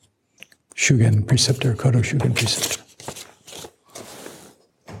Gashin. Shugen preceptor, Kodo Shugen preceptor.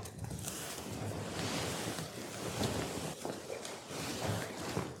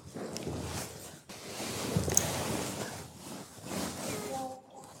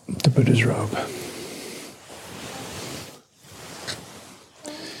 The Buddha's robe.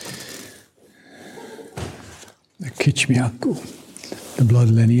 The Kichmiaku, the blood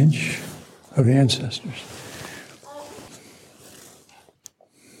lineage of the ancestors.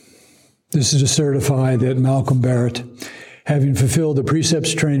 This is to certify that Malcolm Barrett, having fulfilled the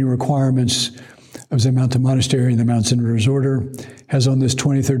precepts training requirements of Zen Mountain Monastery and the Mountains and Rivers Order, has on this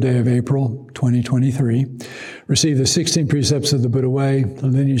 23rd day of April, 2023, received the 16 precepts of the Buddha Way, the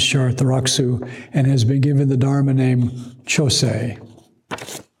lineage chart, the Raksu, and has been given the Dharma name Chosei.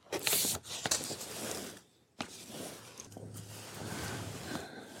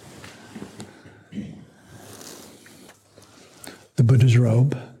 The Buddha's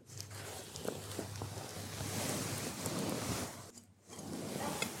robe.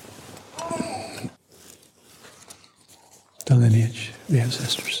 The lineage, the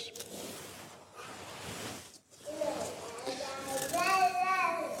ancestors.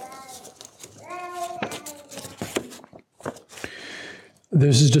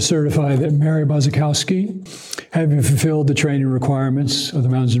 This is to certify that Mary Bosakowsky, having fulfilled the training requirements of the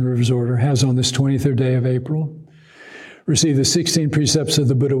Mountains and Rivers Order, has on this 23rd day of April received the 16 precepts of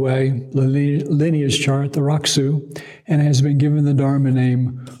the Buddha Way, the lineage chart, the Raksu, and has been given the Dharma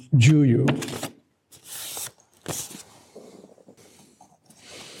name Juyu.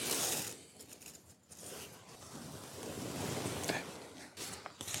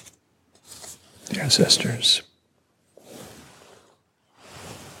 The ancestors.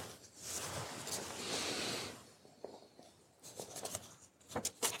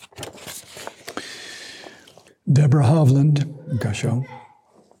 Deborah Hovland, Gashin,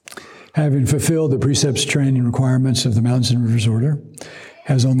 having fulfilled the precepts training requirements of the Mountains and Rivers Order,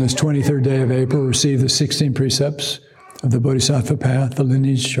 has on this 23rd day of April received the 16 precepts of the Bodhisattva path, the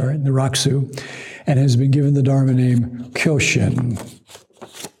lineage chart, the Raksu, and has been given the Dharma name Kyoshin.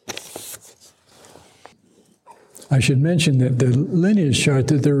 I should mention that the lineage chart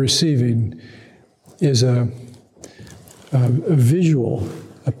that they're receiving is a visual,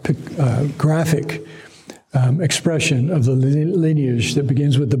 a graphic expression of the lineage that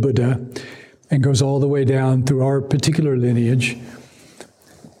begins with the Buddha and goes all the way down through our particular lineage.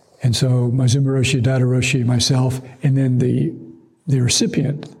 And so Mazuma Roshi, Dada Roshi, myself, and then the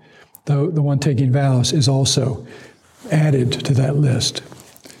recipient, the one taking vows, is also added to that list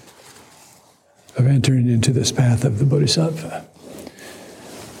of entering into this path of the Bodhisattva,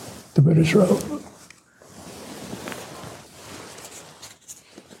 the Buddha's robe.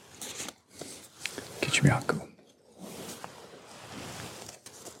 Kichmiaku.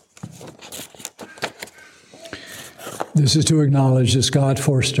 This is to acknowledge that Scott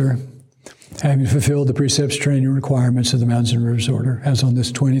Forster, having fulfilled the precepts training requirements of the Mountains and Rivers Order, has on this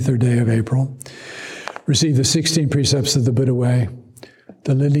 23rd day of April received the 16 precepts of the Buddha Way,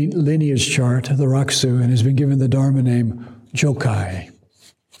 the lineage chart, the Raksu, and has been given the Dharma name Jokai.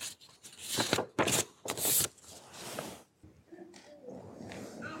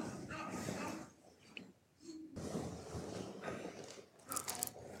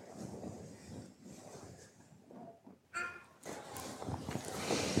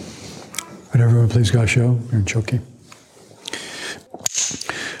 Would everyone please Gasho? You're in Choki.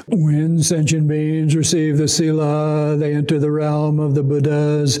 When sentient beings receive the Sila, they enter the realm of the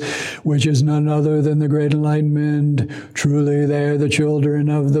Buddhas, which is none other than the Great Enlightenment. Truly, they are the children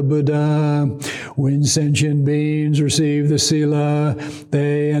of the Buddha. When sentient beings receive the Sila,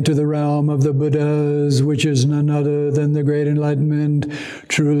 they enter the realm of the Buddhas, which is none other than the Great Enlightenment.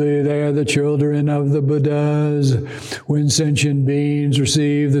 Truly, they are the children of the Buddhas. When sentient beings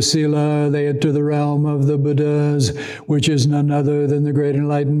receive the Sila, they enter the realm of the Buddhas, which is none other than the Great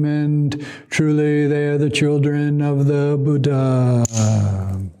Enlightenment. Truly, they are the children of the Buddha.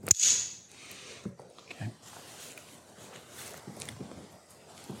 Okay.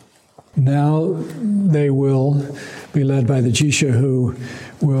 Now they will be led by the Jisha, who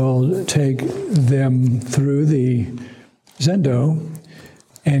will take them through the Zendo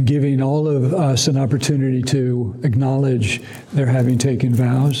and giving all of us an opportunity to acknowledge their having taken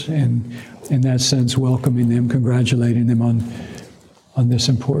vows, and in that sense welcoming them, congratulating them on this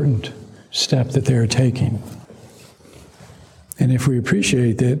important step that they're taking. And if we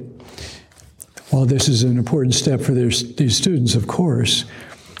appreciate that while this is an important step for these students, of course,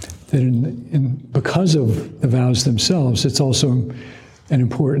 that because of the vows themselves, it's also an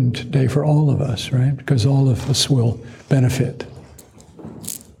important day for all of us, right? Because all of us will benefit.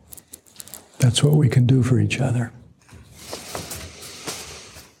 That's what we can do for each other.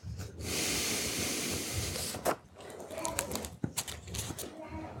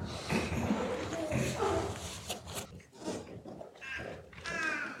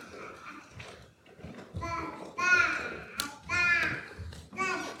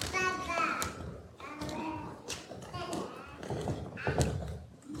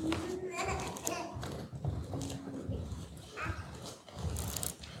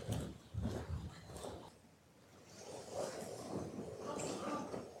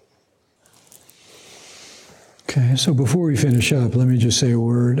 Okay, so before we finish up, let me just say a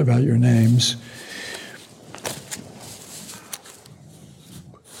word about your names.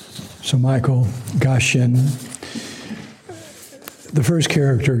 So Michael, Gashin, the first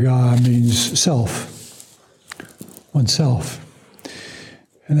character, Ga, means self, oneself.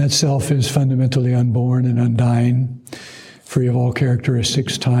 And that self is fundamentally unborn and undying, free of all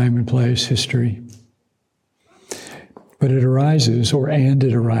characteristics, time and place, history. But it arises,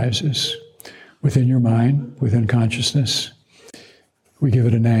 it arises, within your mind, within consciousness. We give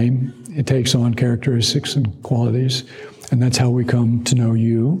it a name. It takes on characteristics and qualities, and that's how we come to know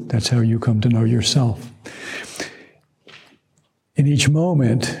you. That's how you come to know yourself. In each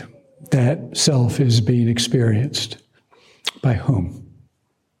moment, that self is being experienced. By whom?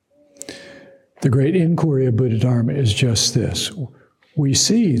 The great inquiry of Buddha Dharma is just this. We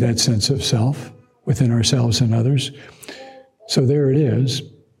see that sense of self within ourselves and others, so there it is.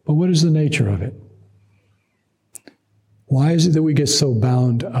 But what is the nature of it? Why is it that we get so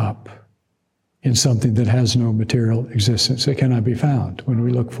bound up in something that has no material existence? It cannot be found when we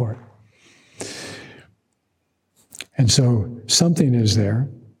look for it. And so something is there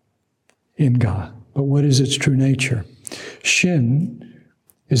in Ga, but what is its true nature? Shin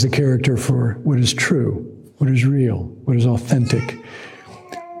is the character for what is true, what is real, what is authentic,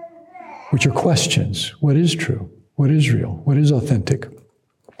 which are questions. What is true? What is real? What is authentic?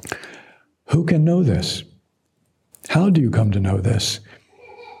 Who can know this? How do you come to know this?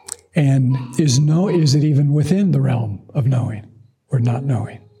 And is it even within the realm of knowing or not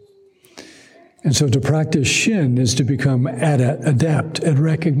knowing? And so to practice Shin is to become adept at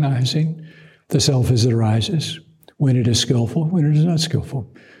recognizing the self as it arises, when it is skillful, when it is not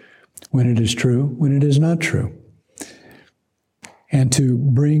skillful, when it is true, when it is not true. And to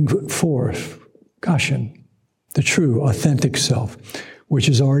bring forth Gashin, the true, authentic self, which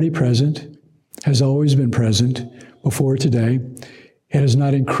is already present, has always been present before today. It has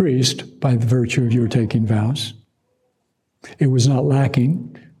not increased by the virtue of your taking vows. It was not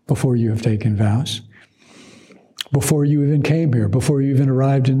lacking before you have taken vows. Before you even came here, before you even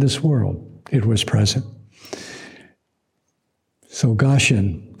arrived in this world, it was present. So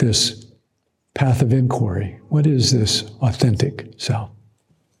Gashin, this path of inquiry, what is this authentic self?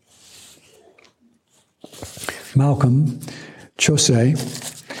 Malcolm, Chosei.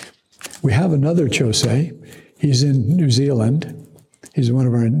 We have another Chosei. He's in New Zealand. He's one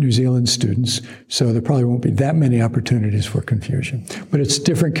of our New Zealand students, so there probably won't be that many opportunities for confusion. But it's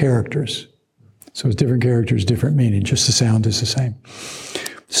different characters. So it's different characters, different meaning, just the sound is the same.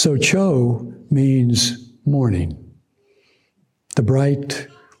 So Cho means morning. The bright,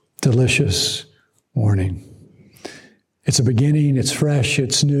 delicious morning. It's a beginning, it's fresh,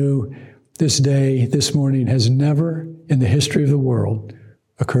 it's new. This day, this morning has never in the history of the world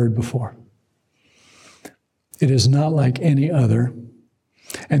occurred before. It is not like any other.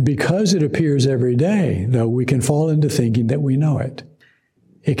 And because it appears every day, though, we can fall into thinking that we know it.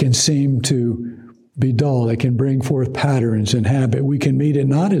 It can seem to be dull. It can bring forth patterns and habit. We can meet it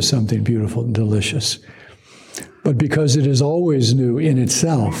not as something beautiful and delicious, but because it is always new in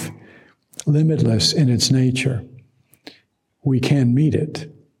itself, limitless in its nature, we can meet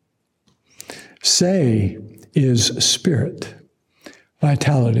it. Sei is spirit,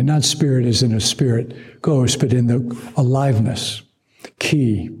 vitality, not spirit as in a spirit ghost, but in the aliveness,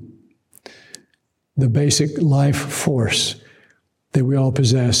 ki, the basic life force that we all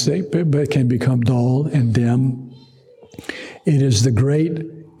possess, but can become dull and dim. It is the great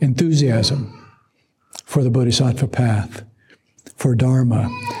enthusiasm for the Bodhisattva path, for Dharma,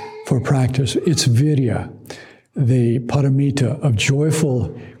 for practice. It's virya, the paramita of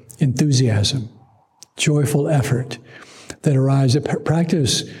joyful enthusiasm, joyful effort that arises at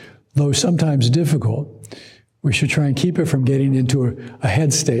practice, though sometimes difficult. We should try and keep it from getting into a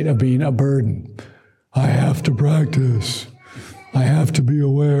head state of being a burden. I have to practice. I have to be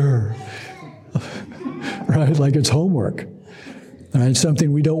aware. right? Like it's homework, right?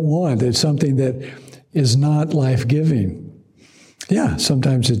 Something we don't want. It's something that is not life-giving. Yeah,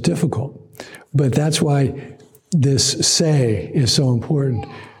 sometimes it's difficult. But that's why this say is so important,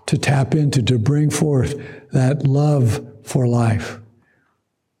 to tap into, to bring forth that love for life.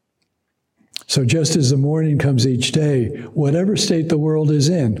 So just as the morning comes each day, whatever state the world is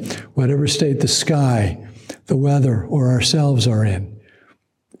in, whatever state the sky, the weather, or ourselves are in,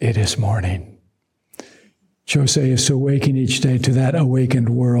 it is morning. Chosei is to awaken each day to that awakened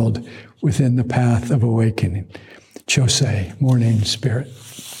world within the path of awakening. Chosei, morning spirit.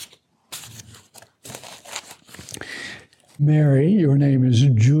 Mary, your name is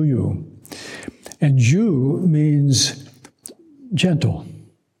Juyu. And Ju means gentle,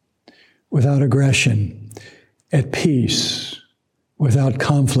 without aggression, at peace, without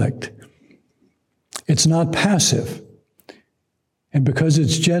conflict. It's not passive. And because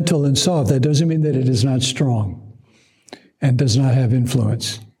it's gentle and soft, that doesn't mean that it is not strong and does not have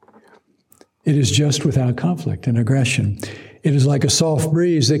influence. It is just without conflict and aggression. It is like a soft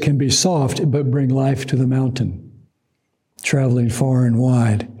breeze that can be soft but bring life to the mountain, traveling far and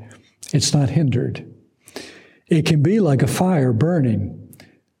wide. It's not hindered. It can be like a fire burning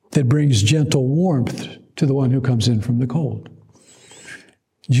that brings gentle warmth to the one who comes in from the cold.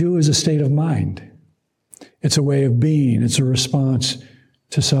 Ju is a state of mind. It's a way of being. It's a response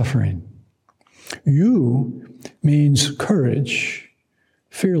to suffering. Yu means courage,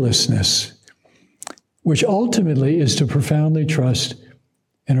 fearlessness, which ultimately is to profoundly trust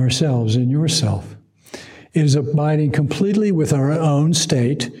in ourselves, in yourself. It is abiding completely with our own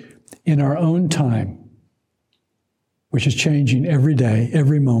state, in our own time, which is changing every day,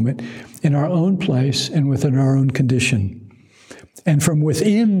 every moment, in our own place and within our own condition. And from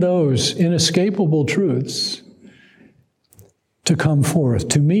within those inescapable truths, to come forth,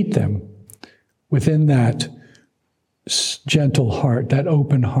 to meet them within that gentle heart, that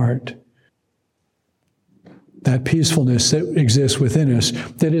open heart, that peacefulness that exists within us,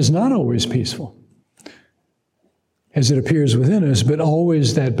 that is not always peaceful as it appears within us, but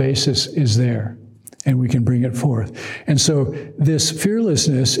always that basis is there, and we can bring it forth. And so this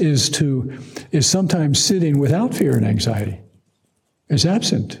fearlessness is sometimes sitting without fear and anxiety, is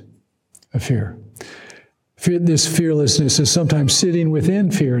absent of fear. This fearlessness is sometimes sitting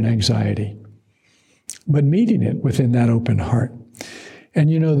within fear and anxiety, but meeting it within that open heart. And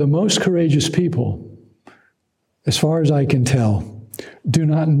you know, the most courageous people, as far as I can tell, do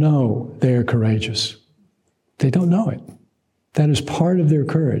not know they are courageous. They don't know it. That is part of their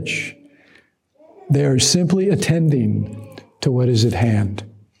courage. They are simply attending to what is at hand.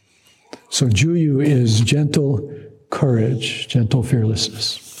 So Juyu is gentle courage, gentle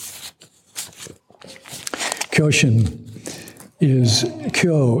fearlessness. Kyoshin is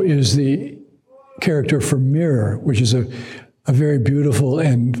the character for mirror, which is a very beautiful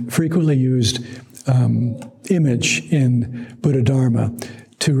and frequently used image in Buddha Dharma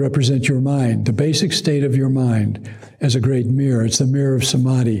to represent your mind, the basic state of your mind as a great mirror. It's the mirror of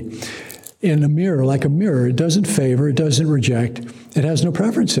samadhi. In a mirror, like a mirror, it doesn't favor, it doesn't reject, it has no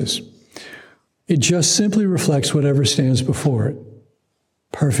preferences. It just simply reflects whatever stands before it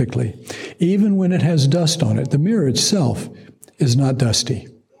perfectly. Even when it has dust on it, the mirror itself is not dusty.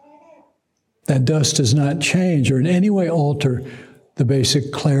 That dust does not change or in any way alter the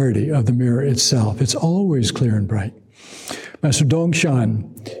basic clarity of the mirror itself. It's always clear and bright. Master Dongshan,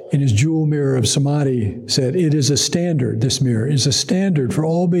 in his jewel mirror of samadhi, said, it is a standard, this mirror is a standard for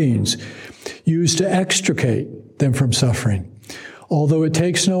all beings, used to extricate them from suffering. Although it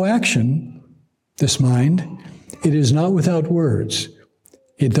takes no action, this mind, it is not without words.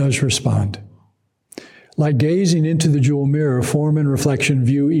 It does respond. Like gazing into the jewel mirror, form and reflection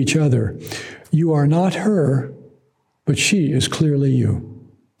view each other. You are not her, but she is clearly you.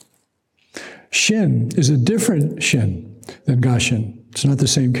 Shin is a different Shin than Gashin. It's not the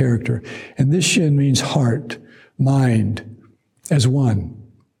same character. And this Shin means heart, mind, as one,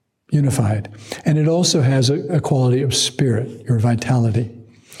 unified. And it also has a quality of spirit, your vitality.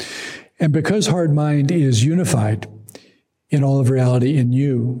 And because heart mind is unified in all of reality in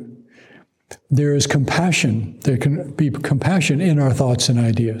you, there is compassion. There can be compassion in our thoughts and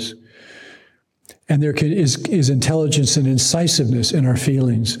ideas. And there is intelligence and incisiveness in our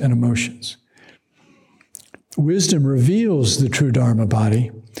feelings and emotions. Wisdom reveals the true Dharma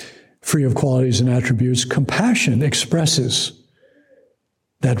body, free of qualities and attributes. Compassion expresses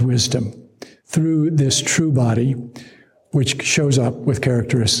that wisdom through this true body, which shows up with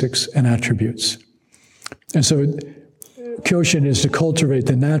characteristics and attributes. And so Kyoshin is to cultivate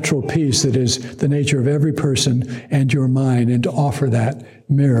the natural peace that is the nature of every person and your mind, and to offer that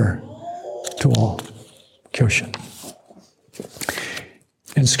mirror to all. Kyoshin.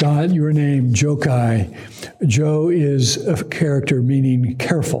 And Scott, your name, Jokai. Jo is a character meaning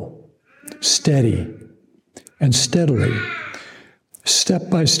careful, steady, and steadily. Step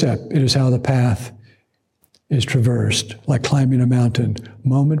by step, it is how the path is traversed, like climbing a mountain,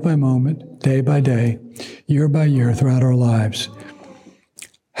 moment by moment, day by day, year by year, throughout our lives.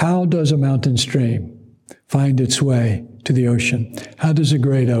 How does a mountain stream find its way to the ocean? How does a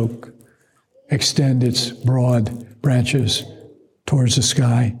great oak extend its broad branches towards the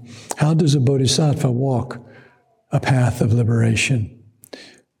sky? How does a bodhisattva walk a path of liberation?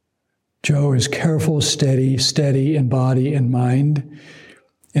 Jo is careful, steady in body and mind,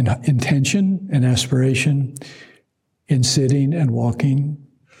 in intention and aspiration, in sitting and walking.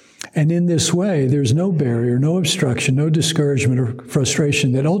 And in this way, there's no barrier, no obstruction, no discouragement or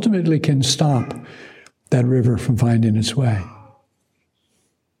frustration that ultimately can stop that river from finding its way.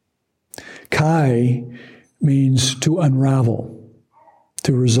 Kai means to unravel,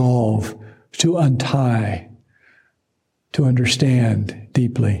 to resolve, to untie, to understand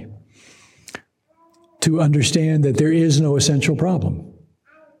deeply. To understand that there is no essential problem.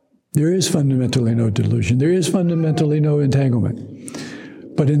 There is fundamentally no delusion. There is fundamentally no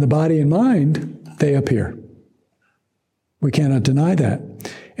entanglement. But in the body and mind, they appear. We cannot deny that.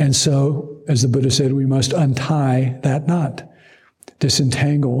 And so, as the Buddha said, we must untie that knot,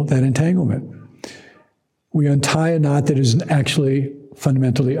 disentangle that entanglement. We untie a knot that is actually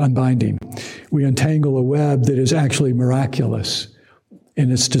fundamentally unbinding. We untangle a web that is actually miraculous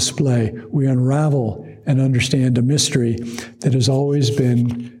in its display. We unravel and understand a mystery that has always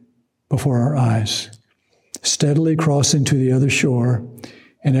been before our eyes, steadily crossing to the other shore,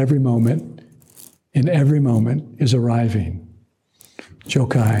 and in every moment is arriving.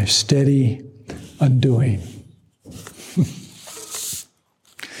 Jokai, steady undoing.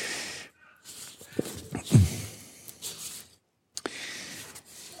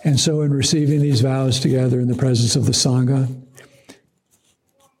 And so in receiving these vows together in the presence of the sangha,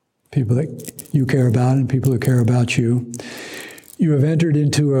 people that you care about and people who care about you, you have entered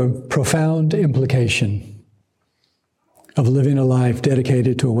into a profound implication of living a life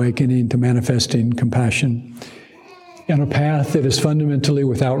dedicated to awakening, to manifesting compassion, on a path that is fundamentally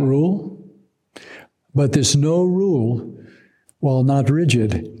without rule. But this no rule, while not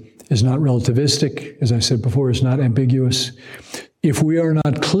rigid, is not relativistic, as I said before, is not ambiguous. If we are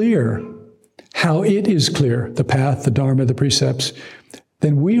not clear how it is clear, the path, the dharma, the precepts,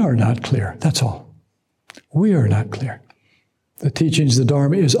 then we are not clear. That's all. We are not clear. The teachings, the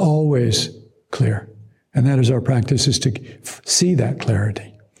dharma is always clear. And that is our practice, is to see that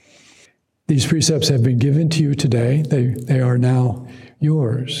clarity. These precepts have been given to you today. They are now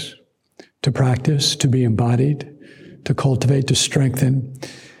yours to practice, to be embodied, to cultivate, to strengthen.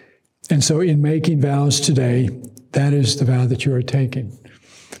 And so in making vows today, that is the vow that you are taking.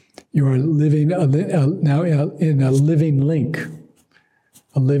 You are living now in a living link,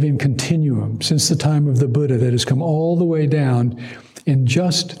 a living continuum since the time of the Buddha that has come all the way down in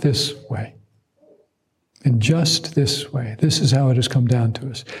just this way. In just this way. This is how it has come down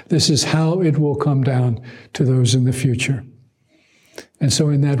to us. This is how it will come down to those in the future. And so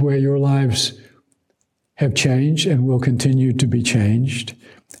in that way, your lives have changed and will continue to be changed,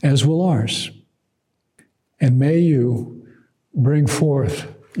 as will ours. And may you bring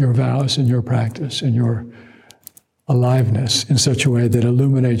forth your vows and your practice and your aliveness in such a way that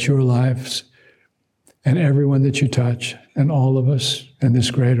illuminates your lives and everyone that you touch and all of us and this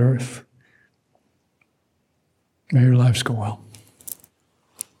great earth. May your lives go well.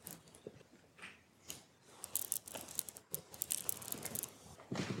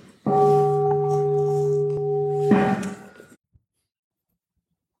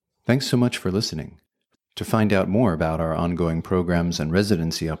 Thanks so much for listening. To find out more about our ongoing programs and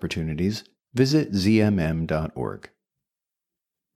residency opportunities, visit zmm.org.